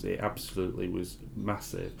organisations it absolutely was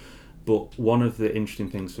massive. But one of the interesting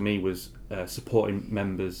things for me was supporting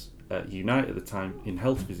members at Unite at the time in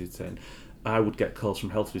health visiting. I would get calls from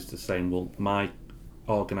health visitors saying, well, my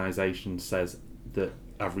organisation says that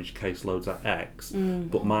average caseloads are X,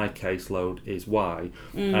 but my caseload is Y.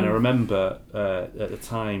 And I remember at the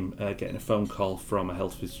time getting a phone call from a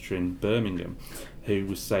health visitor in Birmingham who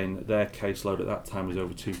was saying that their caseload at that time was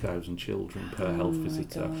over 2,000 children per health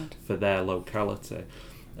visitor for their locality.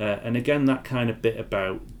 And again, that kind of bit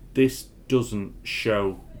about this doesn't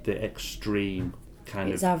show the extreme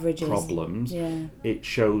kind of averages. Problems. It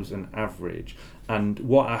shows an average. And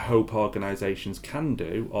what I hope organisations can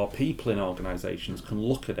do, or people in organisations can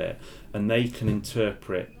look at it and they can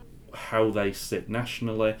interpret how they sit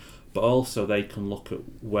nationally, but also they can look at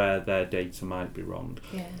where their data might be wrong,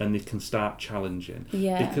 and they can start challenging.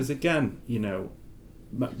 Because again, you know,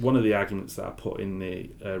 one of the arguments that I put in the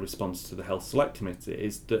response to the Health Select Committee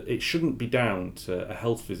is that it shouldn't be down to a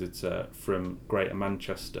health visitor from Greater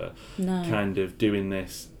Manchester kind of doing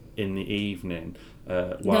this in the evening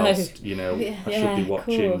whilst you know I should be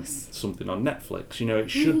watching something on Netflix. You know, it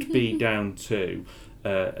should be down to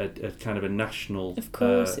a kind of a national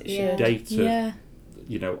data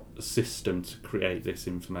you know system to create this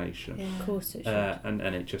information. Of course it should. And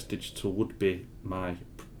NHS Digital would be my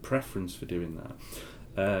preference for doing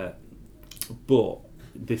that. But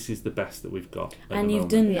this is the best that we've got. And you've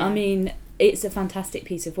done, I mean, it's a fantastic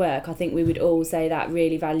piece of work. I think we would all say that,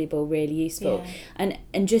 really valuable, really useful. And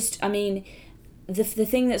just, I mean, the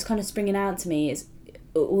thing that's kind of springing out to me is,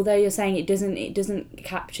 although you're saying it doesn't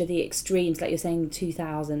capture the extremes, like you're saying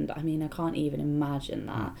 2000, I mean, I can't even imagine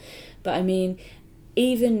that. But I mean,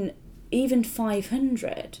 even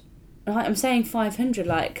 500, right? I'm saying 500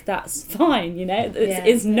 like that's fine, you know.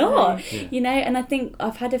 It's not, you know. And I think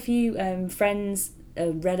I've had a few friends,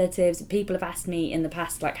 relatives, people have asked me in the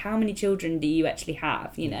past, like, how many children do you actually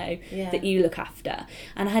have, you know, that you look after?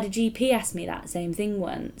 And I had a GP ask me that same thing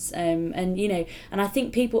once, and you know, and I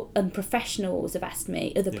think people and professionals have asked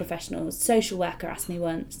me, other professionals, social worker asked me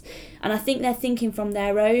once, and I think they're thinking from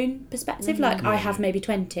their own perspective, like I have maybe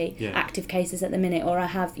 20 active cases at the minute, or I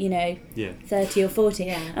have, you know, 30 or 40,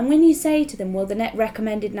 and when you say to them, well, the net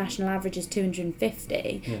recommended national average is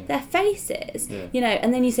 250, their faces, you know,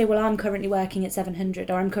 and then you say, well, I'm currently working at 700,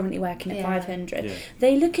 or I'm currently working at 500.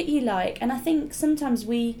 They look at you like, and I think sometimes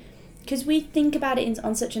because we think about it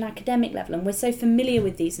on such an academic level, and we're so familiar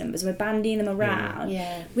with these numbers, we're bandying them around,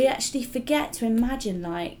 we actually forget to imagine,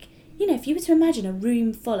 like, you know, if you were to imagine a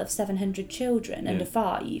room full of 700 children under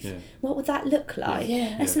 5, what would that look like?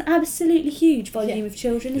 That's an absolutely huge volume of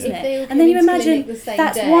children, isn't it? And then you imagine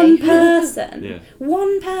that's one person.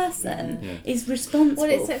 One person is responsible.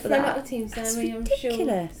 Well, it's like for for a that. lot of teams. That's I mean,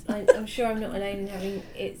 ridiculous. I'm sure I'm not alone in having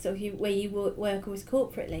it sort of where you work always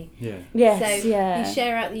corporately. Yes. So you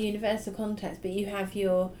share out the universal context, but you have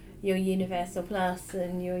your universal plus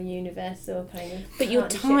and your universal kind of. But your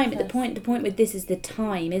time, the point with this is the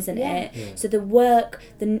time, isn't it? So the work,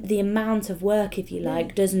 the amount of work, if you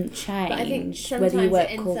like, doesn't change. But I think whether you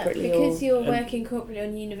work it ends corporately up, because you're or working corporately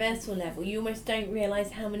on universal level, you almost don't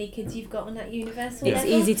realise how many kids you've got on that universal it's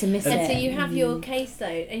level. easy to miss it. And so you have your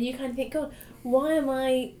caseload, and you kind of think, God, why am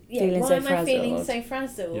I Feeling feeling so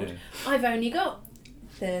frazzled? I've only got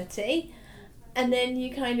 30, and then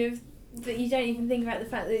you kind of. That you don't even think about the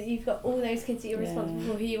fact that you've got all those kids that you're responsible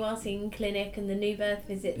for, who you are seeing in clinic, and the new birth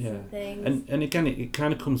visits and things. And again, it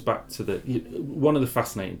kind of comes back to one of the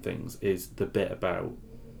fascinating things is the bit about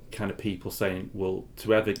kind of people saying, well,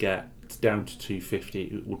 to ever get down to 250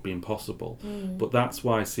 it would be impossible. But that's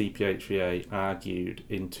why CPHVA argued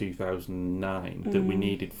in 2009 that we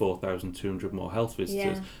needed 4,200 more health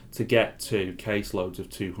visitors to get to caseloads of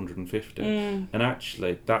 250. And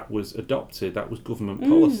actually that was adopted, that was government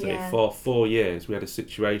policy. For 4 years we had a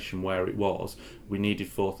situation where it was we needed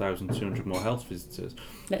 4,200 more health visitors.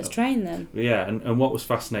 Let's train them. And what was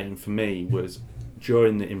fascinating for me was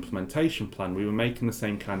during the implementation plan, we were making the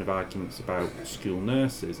same kind of arguments about school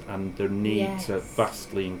nurses and the need to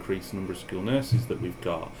vastly increase the number of school nurses that we've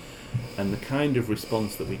got. And the kind of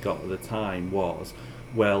response that we got at the time was,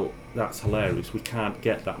 well, that's hilarious, we can't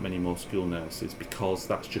get that many more school nurses because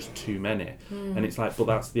that's just too many. And it's like, but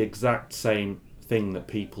that's the exact same thing that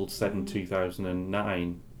people said in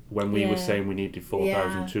 2009 when we were saying we needed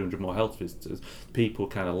 4,200 more health visitors. People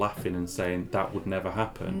kind of laughing and saying that would never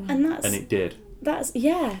happen. And it did.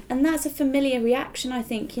 And that's a familiar reaction, I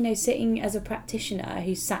think, you know, sitting as a practitioner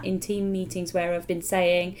who's sat in team meetings where I've been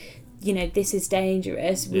saying, you know, this is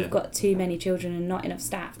dangerous, we've got too many children and not enough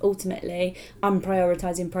staff. Ultimately, I'm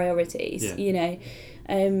prioritising priorities, you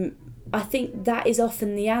know. I think that is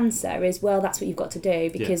often the answer is, well, that's what you've got to do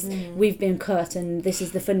because we've been cut and this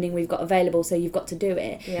is the funding we've got available, so you've got to do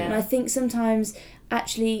it. And I think sometimes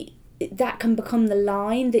actually that can become the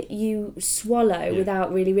line that you swallow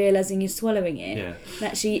without really realising you're swallowing it. And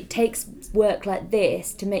actually it takes work like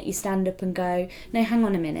this to make you stand up and go, no, hang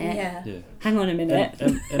on a minute. Hang on a minute.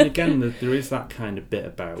 And again, there is that kind of bit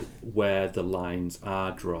about where the lines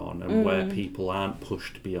are drawn and where people aren't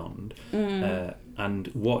pushed beyond. And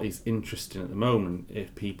what is interesting at the moment,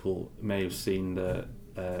 if people may have seen the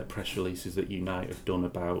press releases that Unite have done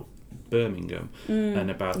about Birmingham and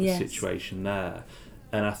about the situation there,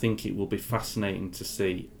 and I think it will be fascinating to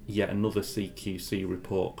see yet another CQC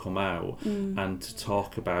report come out and to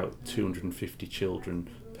talk about 250 children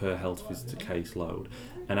per health visitor caseload,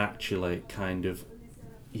 and actually kind of,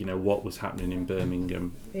 you know, what was happening in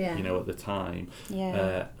Birmingham, you know, at the time.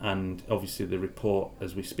 And obviously the report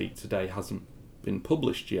as we speak today hasn't been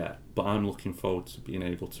published yet, but I'm looking forward to being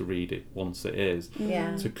able to read it once it is,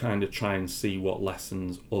 to kind of try and see what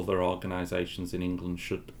lessons other organisations in England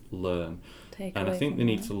should learn. And I think they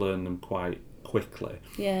need to learn them quite quickly.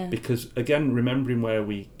 Because again, remembering where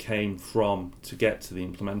we came from to get to the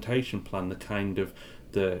implementation plan, the kind of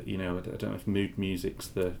the, you know, I don't know if mood music's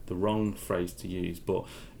the wrong phrase to use, but,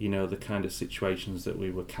 you know, the kind of situations that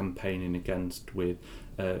we were campaigning against with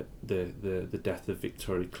the death of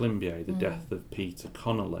Victoria Climbié, the death of Peter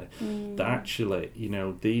Connolly, that actually, you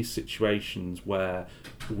know, these situations where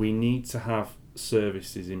we need to have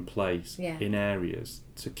services in place in areas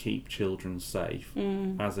to keep children safe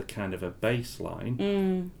as a kind of a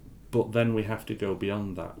baseline, but then we have to go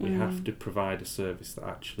beyond that. We have to provide a service that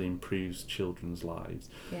actually improves children's lives.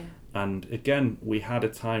 And again, we had a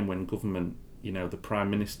time when government, you know, the Prime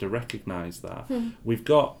Minister recognised that. We've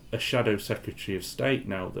got a Shadow Secretary of State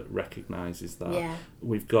now that recognises that.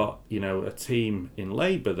 We've got, you know, a team in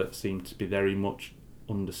Labour that seem to be very much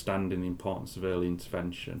understanding the importance of early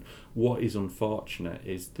intervention. What is unfortunate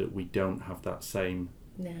is that we don't have that same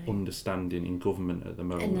understanding in government at the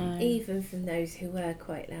moment. And even from those who were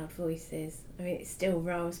quite loud voices, I mean, it still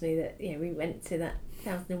riles me that, you know, we went to that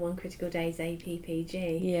 1001 Critical Days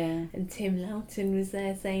APPG, and Tim Loughton was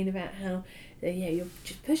there saying about how, you're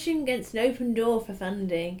just pushing against an open door for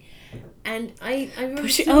funding. And I remember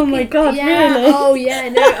oh my God, really?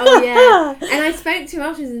 And I spoke to him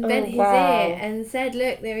afterwards and bent his ear and said,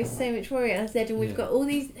 look, there is so much worry. And I said, and we've got all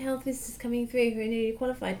these health visitors coming through who are newly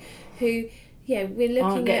qualified, who we're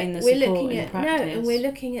looking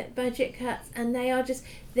at budget cuts, and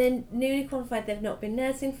they're newly qualified, they've not been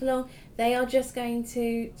nursing for long, they are just going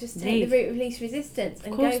to take the route of least resistance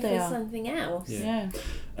and go for something else.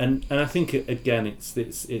 And I think again, it's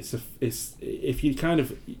if you kind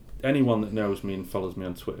of, anyone that knows me and follows me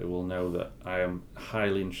on Twitter will know that I am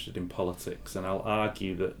highly interested in politics, and I'll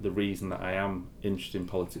argue that the reason that I am interested in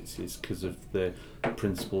politics is because of the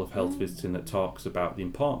principle of health visiting that talks about the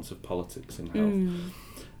importance of politics in health.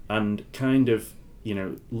 And kind of, you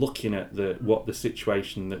know, looking at what the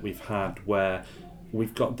situation that we've had, where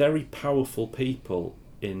we've got very powerful people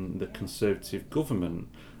in the Conservative government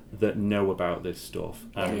that know about this stuff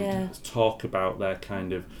and talk about their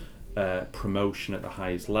kind of promotion at the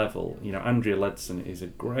highest level. You know, Andrea Leadsom is a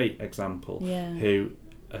great example, who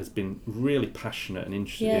has been really passionate and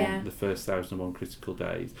interested in the first 1001 Critical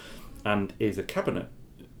Days, and is a cabinet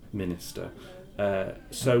minister,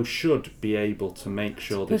 so should be able to make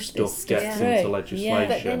sure this stuff gets into legislation.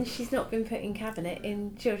 But then she's not been put in cabinet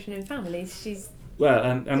in children and families. She's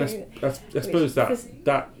and I suppose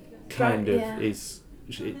that kind of is.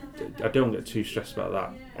 I don't get too stressed about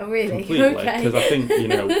that. Oh, really? Completely, Okay. because I think, you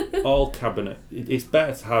know, all cabinet. It's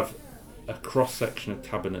better to have a cross section of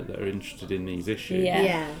cabinet that are interested in these issues.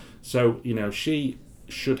 So, you know, she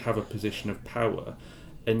should have a position of power,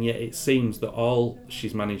 and yet it seems that all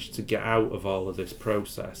she's managed to get out of all of this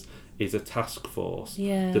process is a task force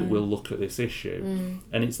that will look at this issue.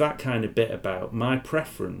 And it's that kind of bit about, my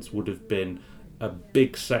preference would have been a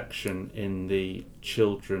big section in the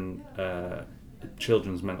children's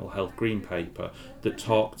mental health green paper that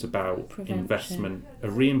talked about reinvestment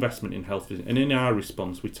in health visiting. And in our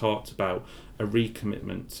response, we talked about a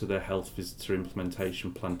recommitment to the health visitor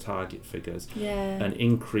implementation plan target figures, an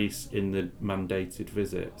increase in the mandated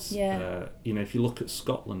visits. You know, if you look at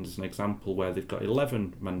Scotland as an example, where they've got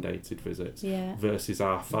 11 mandated visits versus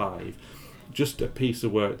our 5, just a piece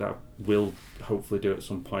of work that we'll hopefully do at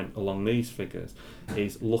some point along these figures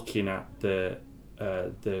is looking at the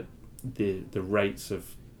rates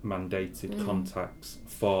of mandated contacts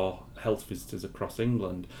for health visitors across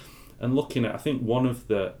England, and looking at, I think one of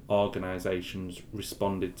the organisations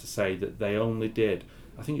responded to say that they only did,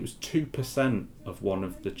 I think it was 2% of one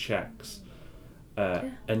of the checks,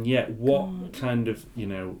 and yet kind of, you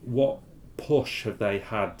know, what push have they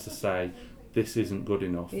had to say this isn't good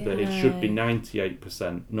enough, that it should be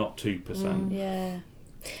 98%, not 2%.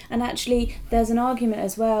 And actually, there's an argument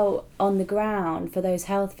as well on the ground for those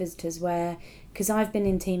health visitors where, because I've been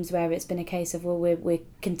in teams where it's been a case of, well, we're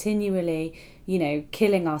continually, you know,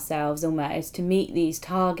 killing ourselves almost to meet these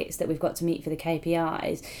targets that we've got to meet for the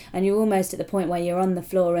KPIs, and you're almost at the point where you're on the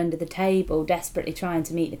floor under the table desperately trying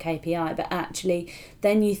to meet the KPI, but actually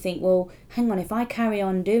then you think, well, hang on, if I carry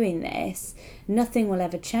on doing this, nothing will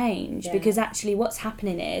ever change, because actually what's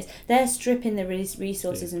happening is they're stripping the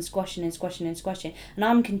resources and squashing, and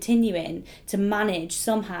I'm continuing to manage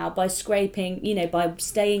somehow by scraping, you know, by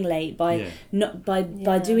staying late, by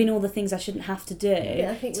doing all the things I shouldn't have to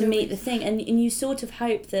do to meet the thing, and you sort of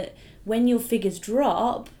hope that when your figures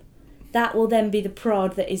drop, that will then be the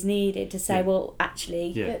prod that is needed to say, well,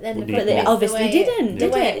 actually, but then it obviously didn't,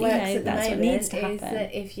 did it? It works at the that's moment what needs to happen. is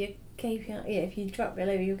that if your KPI, if you drop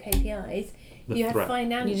below your KPIs, you have threat.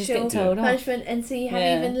 Financial punishment, and so you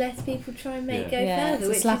have even less people try and go further. It's a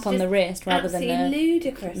which slap is on the wrist rather than a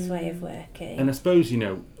ludicrous way of working. And I suppose, you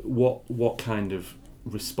know, what kind of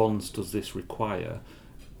response does this require?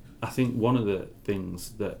 I think one of the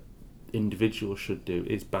things that individuals should do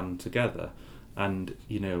is band together, and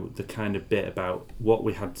the kind of bit about what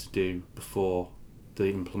we had to do before the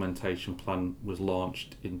implementation plan was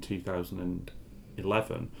launched in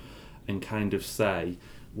 2011, and kind of say,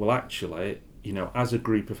 well, actually, as a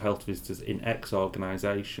group of health visitors in X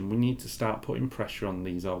organisation, we need to start putting pressure on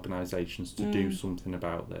these organisations to do something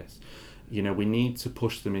about this. We need to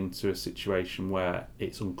push them into a situation where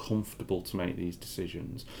it's uncomfortable to make these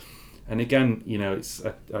decisions. And again,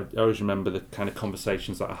 I always remember the kind of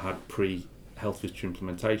conversations that I had pre-health visitor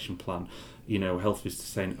implementation plan, health visitors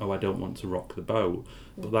saying, oh, I don't want to rock the boat.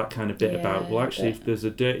 But that kind of bit about, well, actually, if there's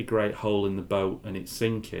a dirty great hole in the boat and it's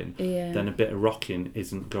sinking, then a bit of rocking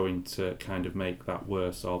isn't going to kind of make that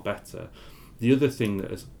worse or better. The other thing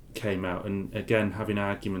that has came out, and again, having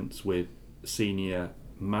arguments with senior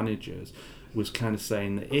managers, was kind of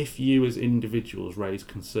saying that if you as individuals raise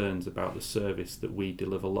concerns about the service that we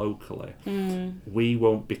deliver locally, we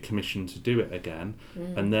won't be commissioned to do it again,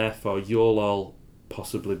 and therefore you'll all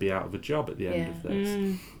possibly be out of a job at the end of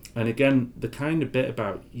this. And again, the kind of bit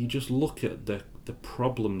about, you just look at the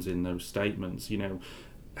problems in those statements,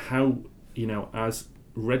 how, as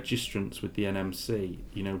registrants with the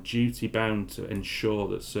NMC, duty bound to ensure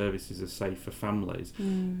that services are safe for families,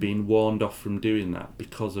 being warned off from doing that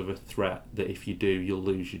because of a threat that if you do, you'll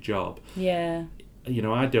lose your job. Yeah.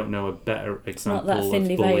 I don't know a better example not that of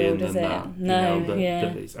thinly bullying veiled, than is it? that. No,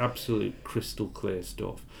 that it's absolute crystal clear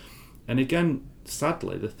stuff. And again,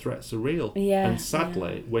 sadly, the threats are real. Yeah. And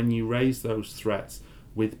sadly, when you raise those threats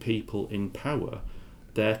with people in power,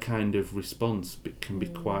 their kind of response can be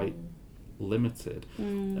quite limited.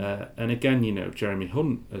 And again, Jeremy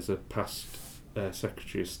Hunt, as a past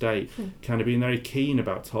Secretary of State, kind of being very keen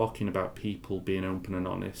about talking about people being open and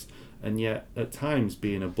honest, and yet at times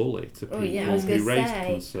being a bully to people who raise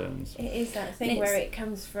concerns. It is that thing where it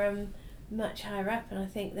comes from much higher up, and I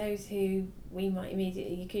think those who we might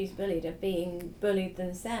immediately accuse bullied of being bullied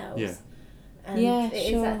themselves. Yeah. And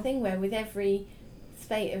it is that thing where with every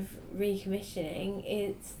spate of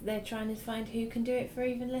recommissioning, they're trying to find who can do it for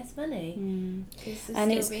even less money. Because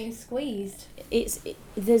they're still being squeezed.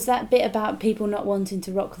 There's that bit about people not wanting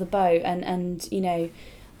to rock the boat, and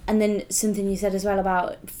and then something you said as well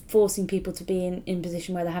about forcing people to be in a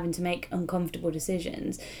position where they're having to make uncomfortable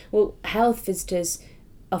decisions. Well, health visitors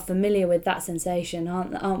are familiar with that sensation,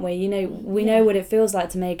 aren't we? We know what it feels like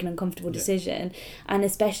to make an uncomfortable decision, and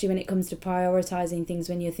especially when it comes to prioritising things,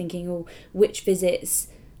 when you're thinking, oh, which visits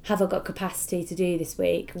have I got capacity to do this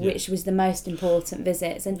week? Which was the most important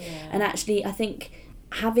visits? And actually, I think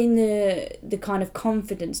having the kind of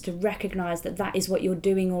confidence to recognise that is what you're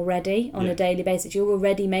doing already on a daily basis. You're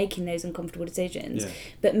already making those uncomfortable decisions,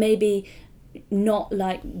 but maybe not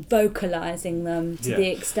vocalising them to the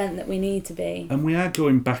extent that we need to be. And we are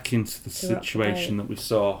going back into the situation that we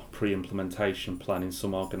saw pre-implementation plan in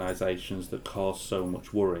some organisations that caused so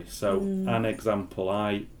much worry. So an example,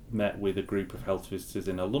 I met with a group of health visitors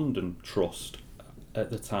in a London trust at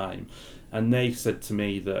the time, and they said to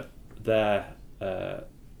me that their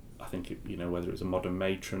I think whether it was a modern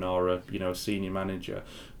matron or a senior manager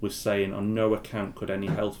was saying on no account could any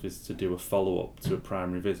health visitor do a follow-up to a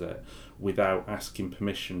primary visit without asking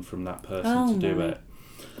permission from that person to do it.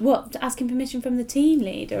 What, asking permission from the team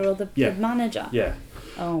leader or the manager? Yeah.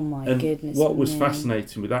 Oh my goodness. What was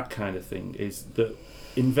fascinating with that kind of thing is that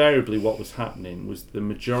invariably what was happening was the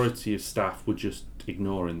majority of staff were just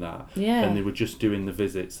ignoring that, and they were just doing the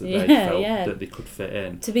visits that they felt that they could fit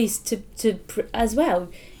in. As well,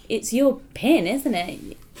 it's your pin, isn't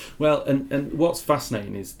it? Well, and what's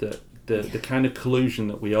fascinating is that the kind of collusion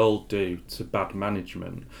that we all do to bad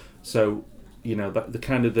management. So, that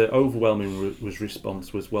the overwhelming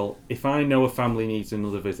response was, well, if I know a family needs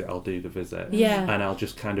another visit, I'll do the visit. Yeah. And I'll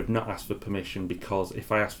just kind of not ask for permission, because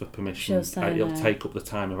if I ask for permission, it'll take up the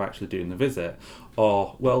time of actually doing the visit.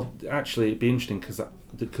 Or, well, actually, it'd be interesting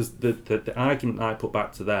because the argument I put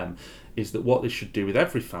back to them is that what they should do with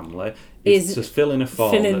every family is just fill in a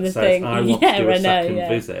form that says, I want to do a second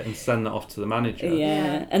visit, and send that off to the manager.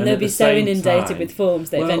 Yeah, and they'll be so inundated with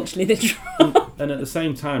forms that eventually they drop. And at the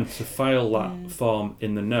same time, to file that form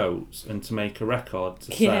in the notes and to make a record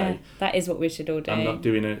to say, that is what we should all do. I'm not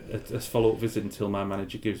doing a follow-up visit until my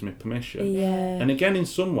manager gives me permission. Yeah. And again, in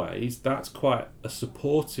some ways, that's quite a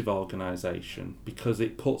supportive organisation, because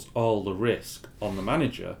it puts all the risk on the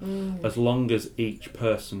manager, as long as each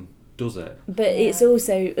person does it. But it's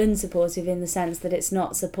also unsupportive in the sense that it's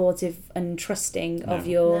not supportive and trusting of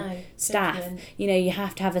your staff. Judgment. You know, you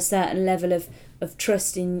have to have a certain level of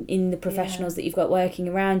trust in the professionals that you've got working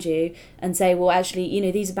around you, and say, well, actually, you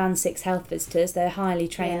know, these are band 6 health visitors, they're highly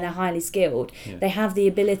trained, they're highly skilled, they have the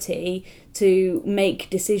ability to make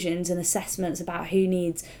decisions and assessments about who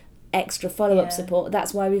needs extra follow-up support.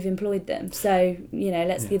 That's why we've employed them. So, you know,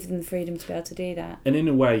 let's give them the freedom to be able to do that. And in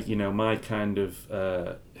a way, you know, my kind of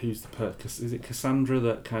is it Cassandra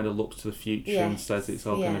that kind of looks to the future and says it's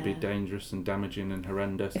all going to be dangerous and damaging and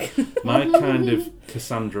horrendous? My kind of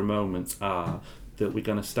Cassandra moments are that we're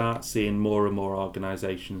going to start seeing more and more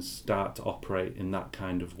organisations start to operate in that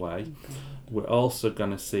kind of way. We're also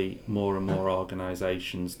going to see more and more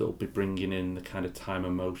organisations that will be bringing in the kind of time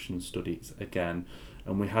and motion studies again.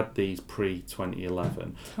 And we had these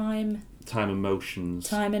pre-2011. Time and motions.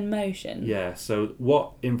 Time and motion. Yeah, so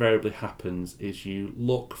what invariably happens is you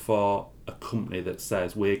look for a company that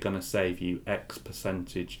says, we're going to save you X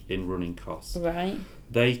percentage in running costs. Right.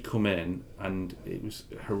 They come in, and it was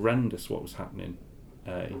horrendous what was happening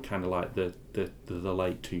in kind of like the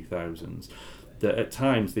late 2000s, that at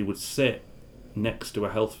times they would sit next to a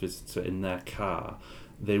health visitor in their car.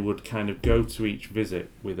 They would kind of go to each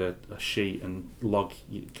visit with a sheet and log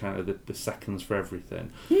kind of the seconds for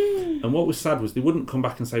everything. And what was sad was they wouldn't come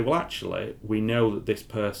back and say, well, actually, we know that this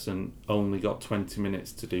person only got 20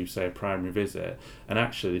 minutes to do, say, a primary visit, and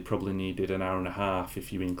actually they probably needed an hour and a half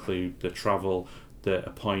if you include the travel, the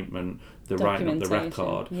appointment, the writing up the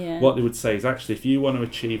record. Yeah. What they would say is, actually, if you want to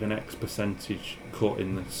achieve an X percentage cut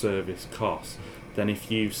in the service cost, then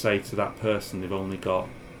if you say to that person they've only got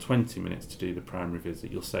 20 minutes to do the primary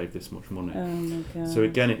visit, you'll save this much money. Oh my God. So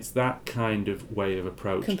again, it's that kind of way of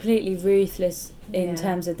approach. Completely ruthless in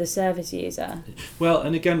terms of the service user. Well,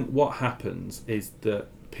 and again, what happens is that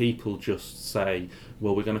people just say,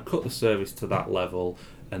 well, we're going to cut the service to that level,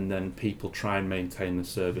 and then people try and maintain the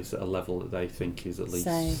service at a level that they think is at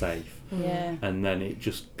least safe. Yeah. And then it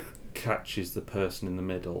just catches the person in the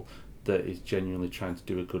middle that is genuinely trying to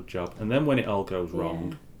do a good job. And then when it all goes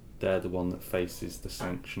wrong, they're the one that faces the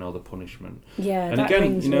sanction or the punishment. Yeah, and that again,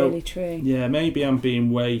 rings you know, really true. Yeah, maybe I'm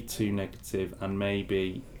being way too negative, and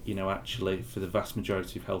maybe, you know, actually for the vast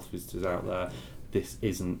majority of health visitors out there, this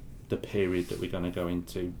isn't the period that we're going to go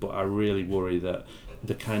into. But I really worry that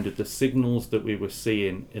the kind of the signals that we were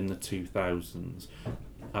seeing in the 2000s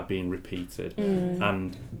are being repeated,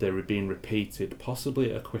 and they're being repeated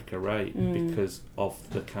possibly at a quicker rate because of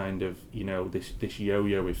the kind of, you know, this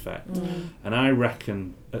yo-yo effect. And I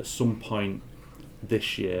reckon at some point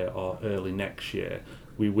this year or early next year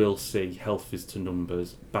we will see health visitor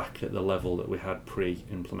numbers back at the level that we had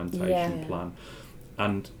pre-implementation plan.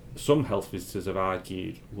 And some health visitors have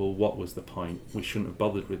argued, well, what was the point? We shouldn't have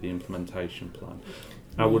bothered with the implementation plan.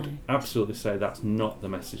 I would absolutely say that's not the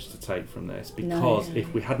message to take from this, because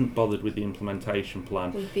if we hadn't bothered with the implementation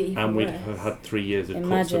plan and we'd have had 3 years of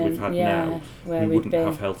cuts that we've had now, we wouldn't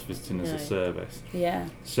have health visiting as a service. Yeah.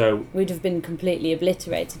 So we'd have been completely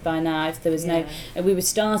obliterated by now if there was no... We were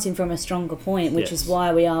starting from a stronger point, which is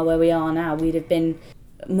why we are where we are now. We'd have been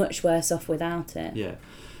much worse off without it. Yeah.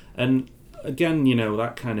 And again, you know,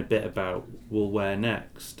 that kind of bit about, well, where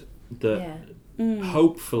next? That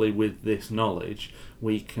hopefully with this knowledge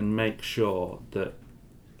we can make sure that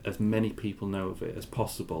as many people know of it as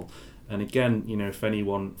possible. And again, you know, if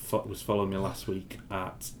anyone was following me last week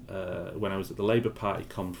at when I was at the Labour Party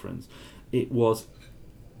conference, it was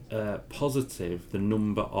positive the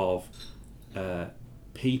number of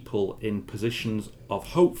people in positions of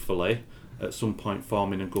hopefully at some point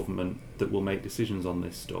forming a government that will make decisions on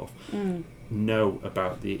this stuff know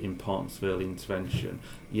about the importance of early intervention.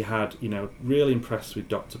 You had, you know, really impressed with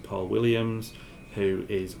Dr. Paul Williams, who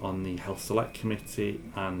is on the Health Select Committee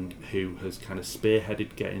and who has kind of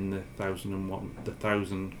spearheaded getting the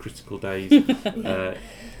 1,000 critical days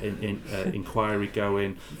inquiry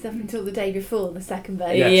going. It's up until the day before the second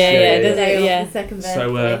birthday. The second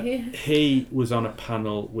birthday. So he was on a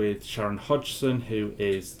panel with Sharon Hodgson, who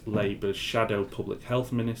is Labour's shadow public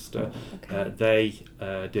health minister. They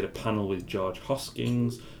did a panel with George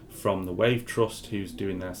Hoskins from the Wave Trust, who's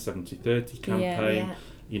doing their 70-30 campaign.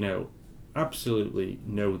 You know, absolutely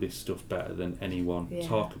know this stuff better than anyone.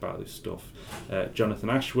 Talk about this stuff. Jonathan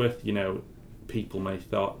Ashworth, you know, people may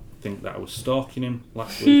think that I was stalking him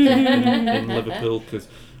last week in Liverpool, because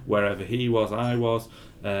wherever he was, I was.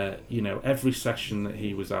 You know, every session that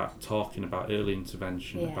he was at, talking about early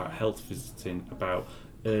intervention, about health visiting, about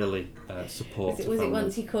early support. Was it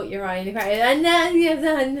once he caught your eye in the crowd? And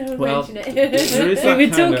no, Well, mention it. there is We that were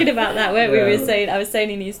kind talking of- about that, weren't we? Yeah. We were saying, I was saying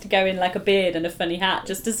he needs to go in like a beard and a funny hat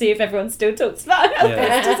just to see if everyone still talks about it.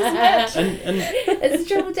 Yeah. Just as much. and It's the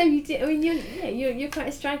trouble, Dave. You're quite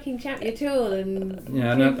a striking chap. You're tall and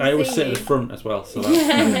yeah, and people I always see sit at you. the front as well. So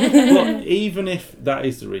that's but even if that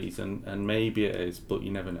is the reason, and maybe it is, but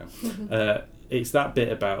you never know. It's that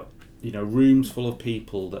bit about rooms full of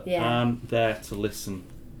people that aren't there to listen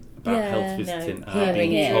about Yeah, health no, visiting, are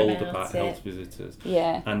hearing being it told about about it. health visitors.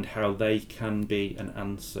 Yeah. And how they can be an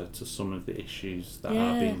answer to some of the issues that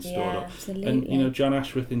are being stored up. Absolutely. And John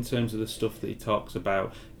Ashworth, in terms of the stuff that he talks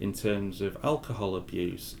about in terms of alcohol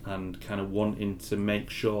abuse and kind of wanting to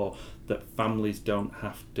make sure that families don't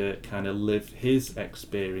have to kind of live his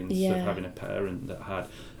experience of having a parent that had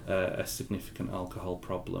a significant alcohol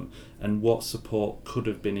problem, and what support could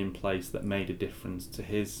have been in place that made a difference to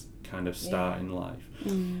his kind of start in life.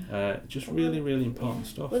 Just really, really important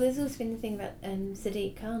stuff. Well, there's also been the thing about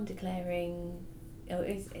Sadiq Khan declaring. I don't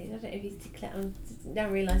know if he's declared. I'm now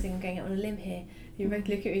realising I'm going out on a limb here. You both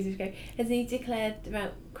look at me and go, has he declared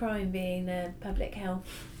about crime being a public health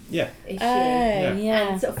Yeah. issue? Yeah.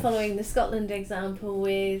 And sort of following the Scotland example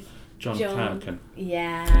with John Carnacan.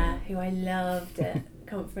 Yeah, who I loved at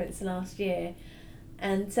conference last year.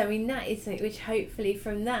 And so, I mean, that is something which hopefully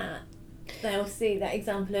from that they'll see that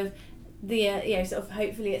example of the sort of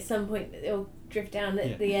hopefully at some point it'll drift down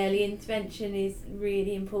that the early intervention is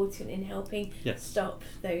really important in helping stop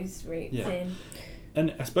those routes in.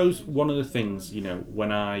 And I suppose one of the things,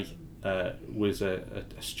 when I was a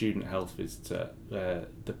student health visitor,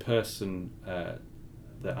 the person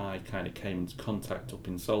that I kind of came into contact up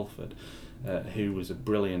in Salford, who was a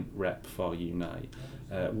brilliant rep for Unite,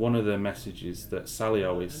 one of the messages that Sally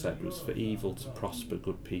always said was, for evil to prosper,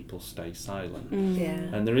 good people stay silent.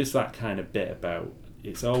 And there is that kind of bit about,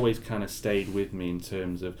 it's always kind of stayed with me in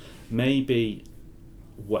terms of maybe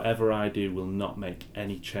whatever I do will not make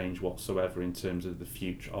any change whatsoever in terms of the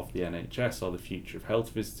future of the NHS or the future of health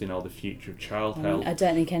visiting or the future of child health. I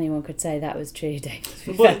don't think anyone could say that was true, Dave.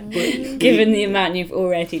 But Given the amount you've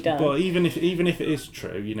already done. But even if it is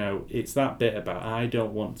true, it's that bit about I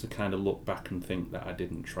don't want to kind of look back and think that I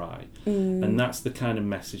didn't try, and that's the kind of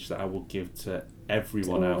message that I will give to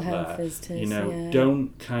everyone out there. Visitors,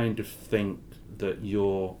 don't kind of think that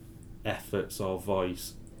your efforts or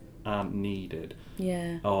voice aren't needed,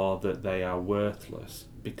 or that they are worthless,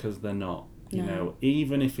 because they're not.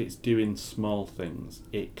 Even if it's doing small things,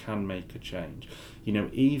 it can make a change.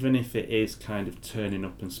 Even if it is kind of turning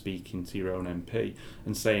up and speaking to your own MP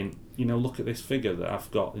and saying, look at this figure that I've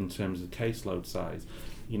got in terms of caseload size.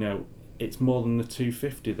 It's more than the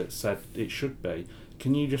 250 that said it should be.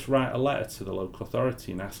 Can you just write a letter to the local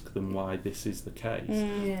authority and ask them why this is the case?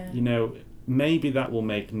 Maybe that will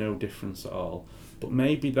make no difference at all. But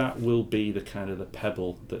maybe that will be the kind of the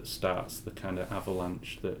pebble that starts the kind of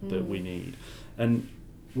avalanche that we need. And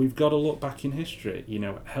we've got to look back in history.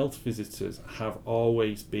 Health visitors have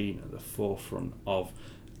always been at the forefront of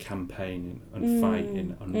campaigning and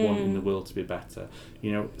fighting and wanting the world to be better.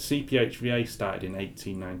 CPHVA started in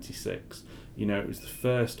 1896. It was the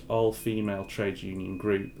first all-female trade union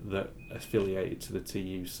group that affiliated to the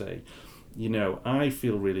TUC. I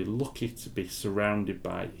feel really lucky to be surrounded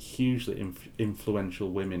by hugely influential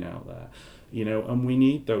women out there, and we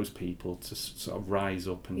need those people to sort of rise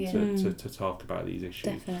up and to talk about these issues.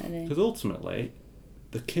 Definitely. Because ultimately,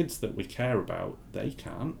 the kids that we care about, they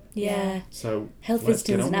can't. Yeah. So health let's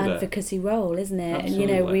visiting get is an on with advocacy role, isn't it?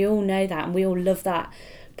 Absolutely. And we all know that, and we all love that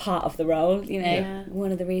part of the role.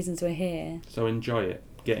 One of the reasons we're here. So enjoy it.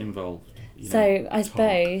 Get involved. So I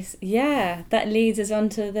suppose, that leads us on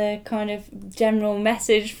to the kind of general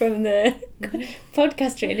message from the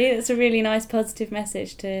podcast, really. It's a really nice positive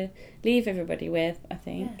message to leave everybody with, I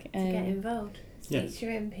think. To get involved. Speak to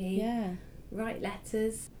your MP. Write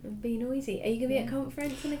letters and be noisy. Are you going to be at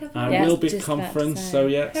conference in a couple of I days? will be at conference, so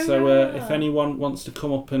if anyone wants to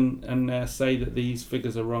come up and say that these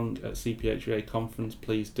figures are wrong at CPHVA conference,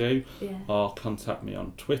 please do. Or contact me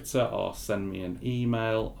on Twitter, or send me an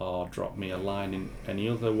email, or drop me a line in any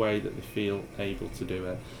other way that they feel able to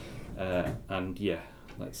do it.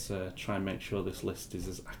 Let's try and make sure this list is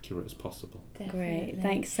as accurate as possible. Definitely. Great,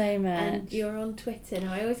 thanks so much. And you're on Twitter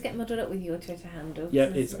now. I always get muddled up with your Twitter handle. Yeah,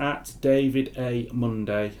 it's at David A.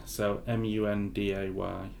 Munday, so Munday.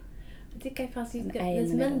 I did go past. A in There's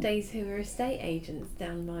the middle. Mondays who are estate agents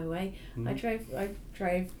down my way. I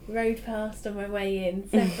rode past on my way in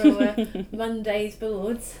several Mondays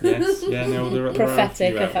boards. Yes, yeah, no, there are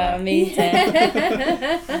Prophetic a of few our out meeting.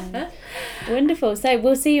 Wonderful. So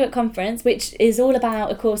we'll see you at conference, which is all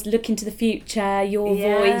about, of course, looking to the future, your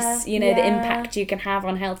voice, the impact you can have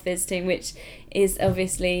on health visiting, which is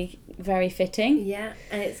obviously very fitting. Yeah,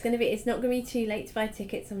 and it's not gonna be too late to buy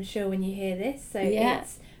tickets, I'm sure, when you hear this. So Yeah.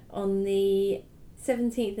 it's on the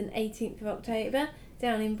 17th and 18th of October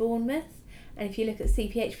down in Bournemouth. And if you look at the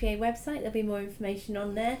CPHPA website, there'll be more information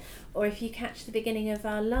on there. Or if you catch the beginning of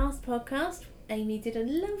our last podcast, Amy did a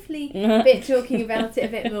lovely bit talking about it a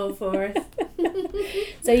bit more for us.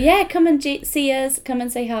 So yeah, come and see us, come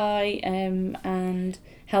and say hi, and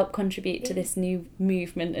help contribute to this new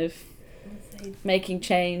movement of making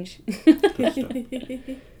change. Thank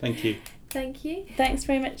you. Thank you. Thanks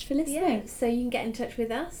very much for listening. Yeah, so you can get in touch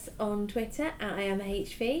with us on Twitter at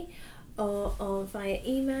IamAHV or via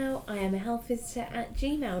email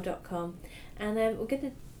iamahealthvisitor@gmail.com. And we're going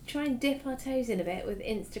to try and dip our toes in a bit with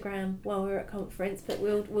Instagram while we're at conference, but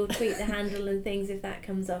we'll tweak the handle and things if that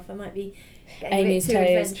comes off. I might be getting Amy's a bit too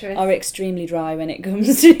toes adventurous. are extremely dry when it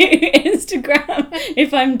comes to Instagram.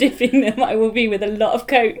 If I'm dipping them, I will be with a lot of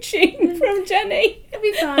coaching from Jenny. It'll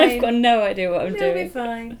be fine. I've got no idea what I'm It'll doing. be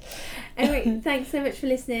fine. Anyway, thanks so much for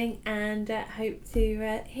listening, and hope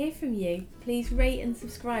to hear from you. Please rate and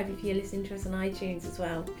subscribe if you're listening to us on iTunes as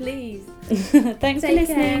well. Please. Thanks for Take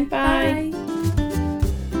listening. care. Bye.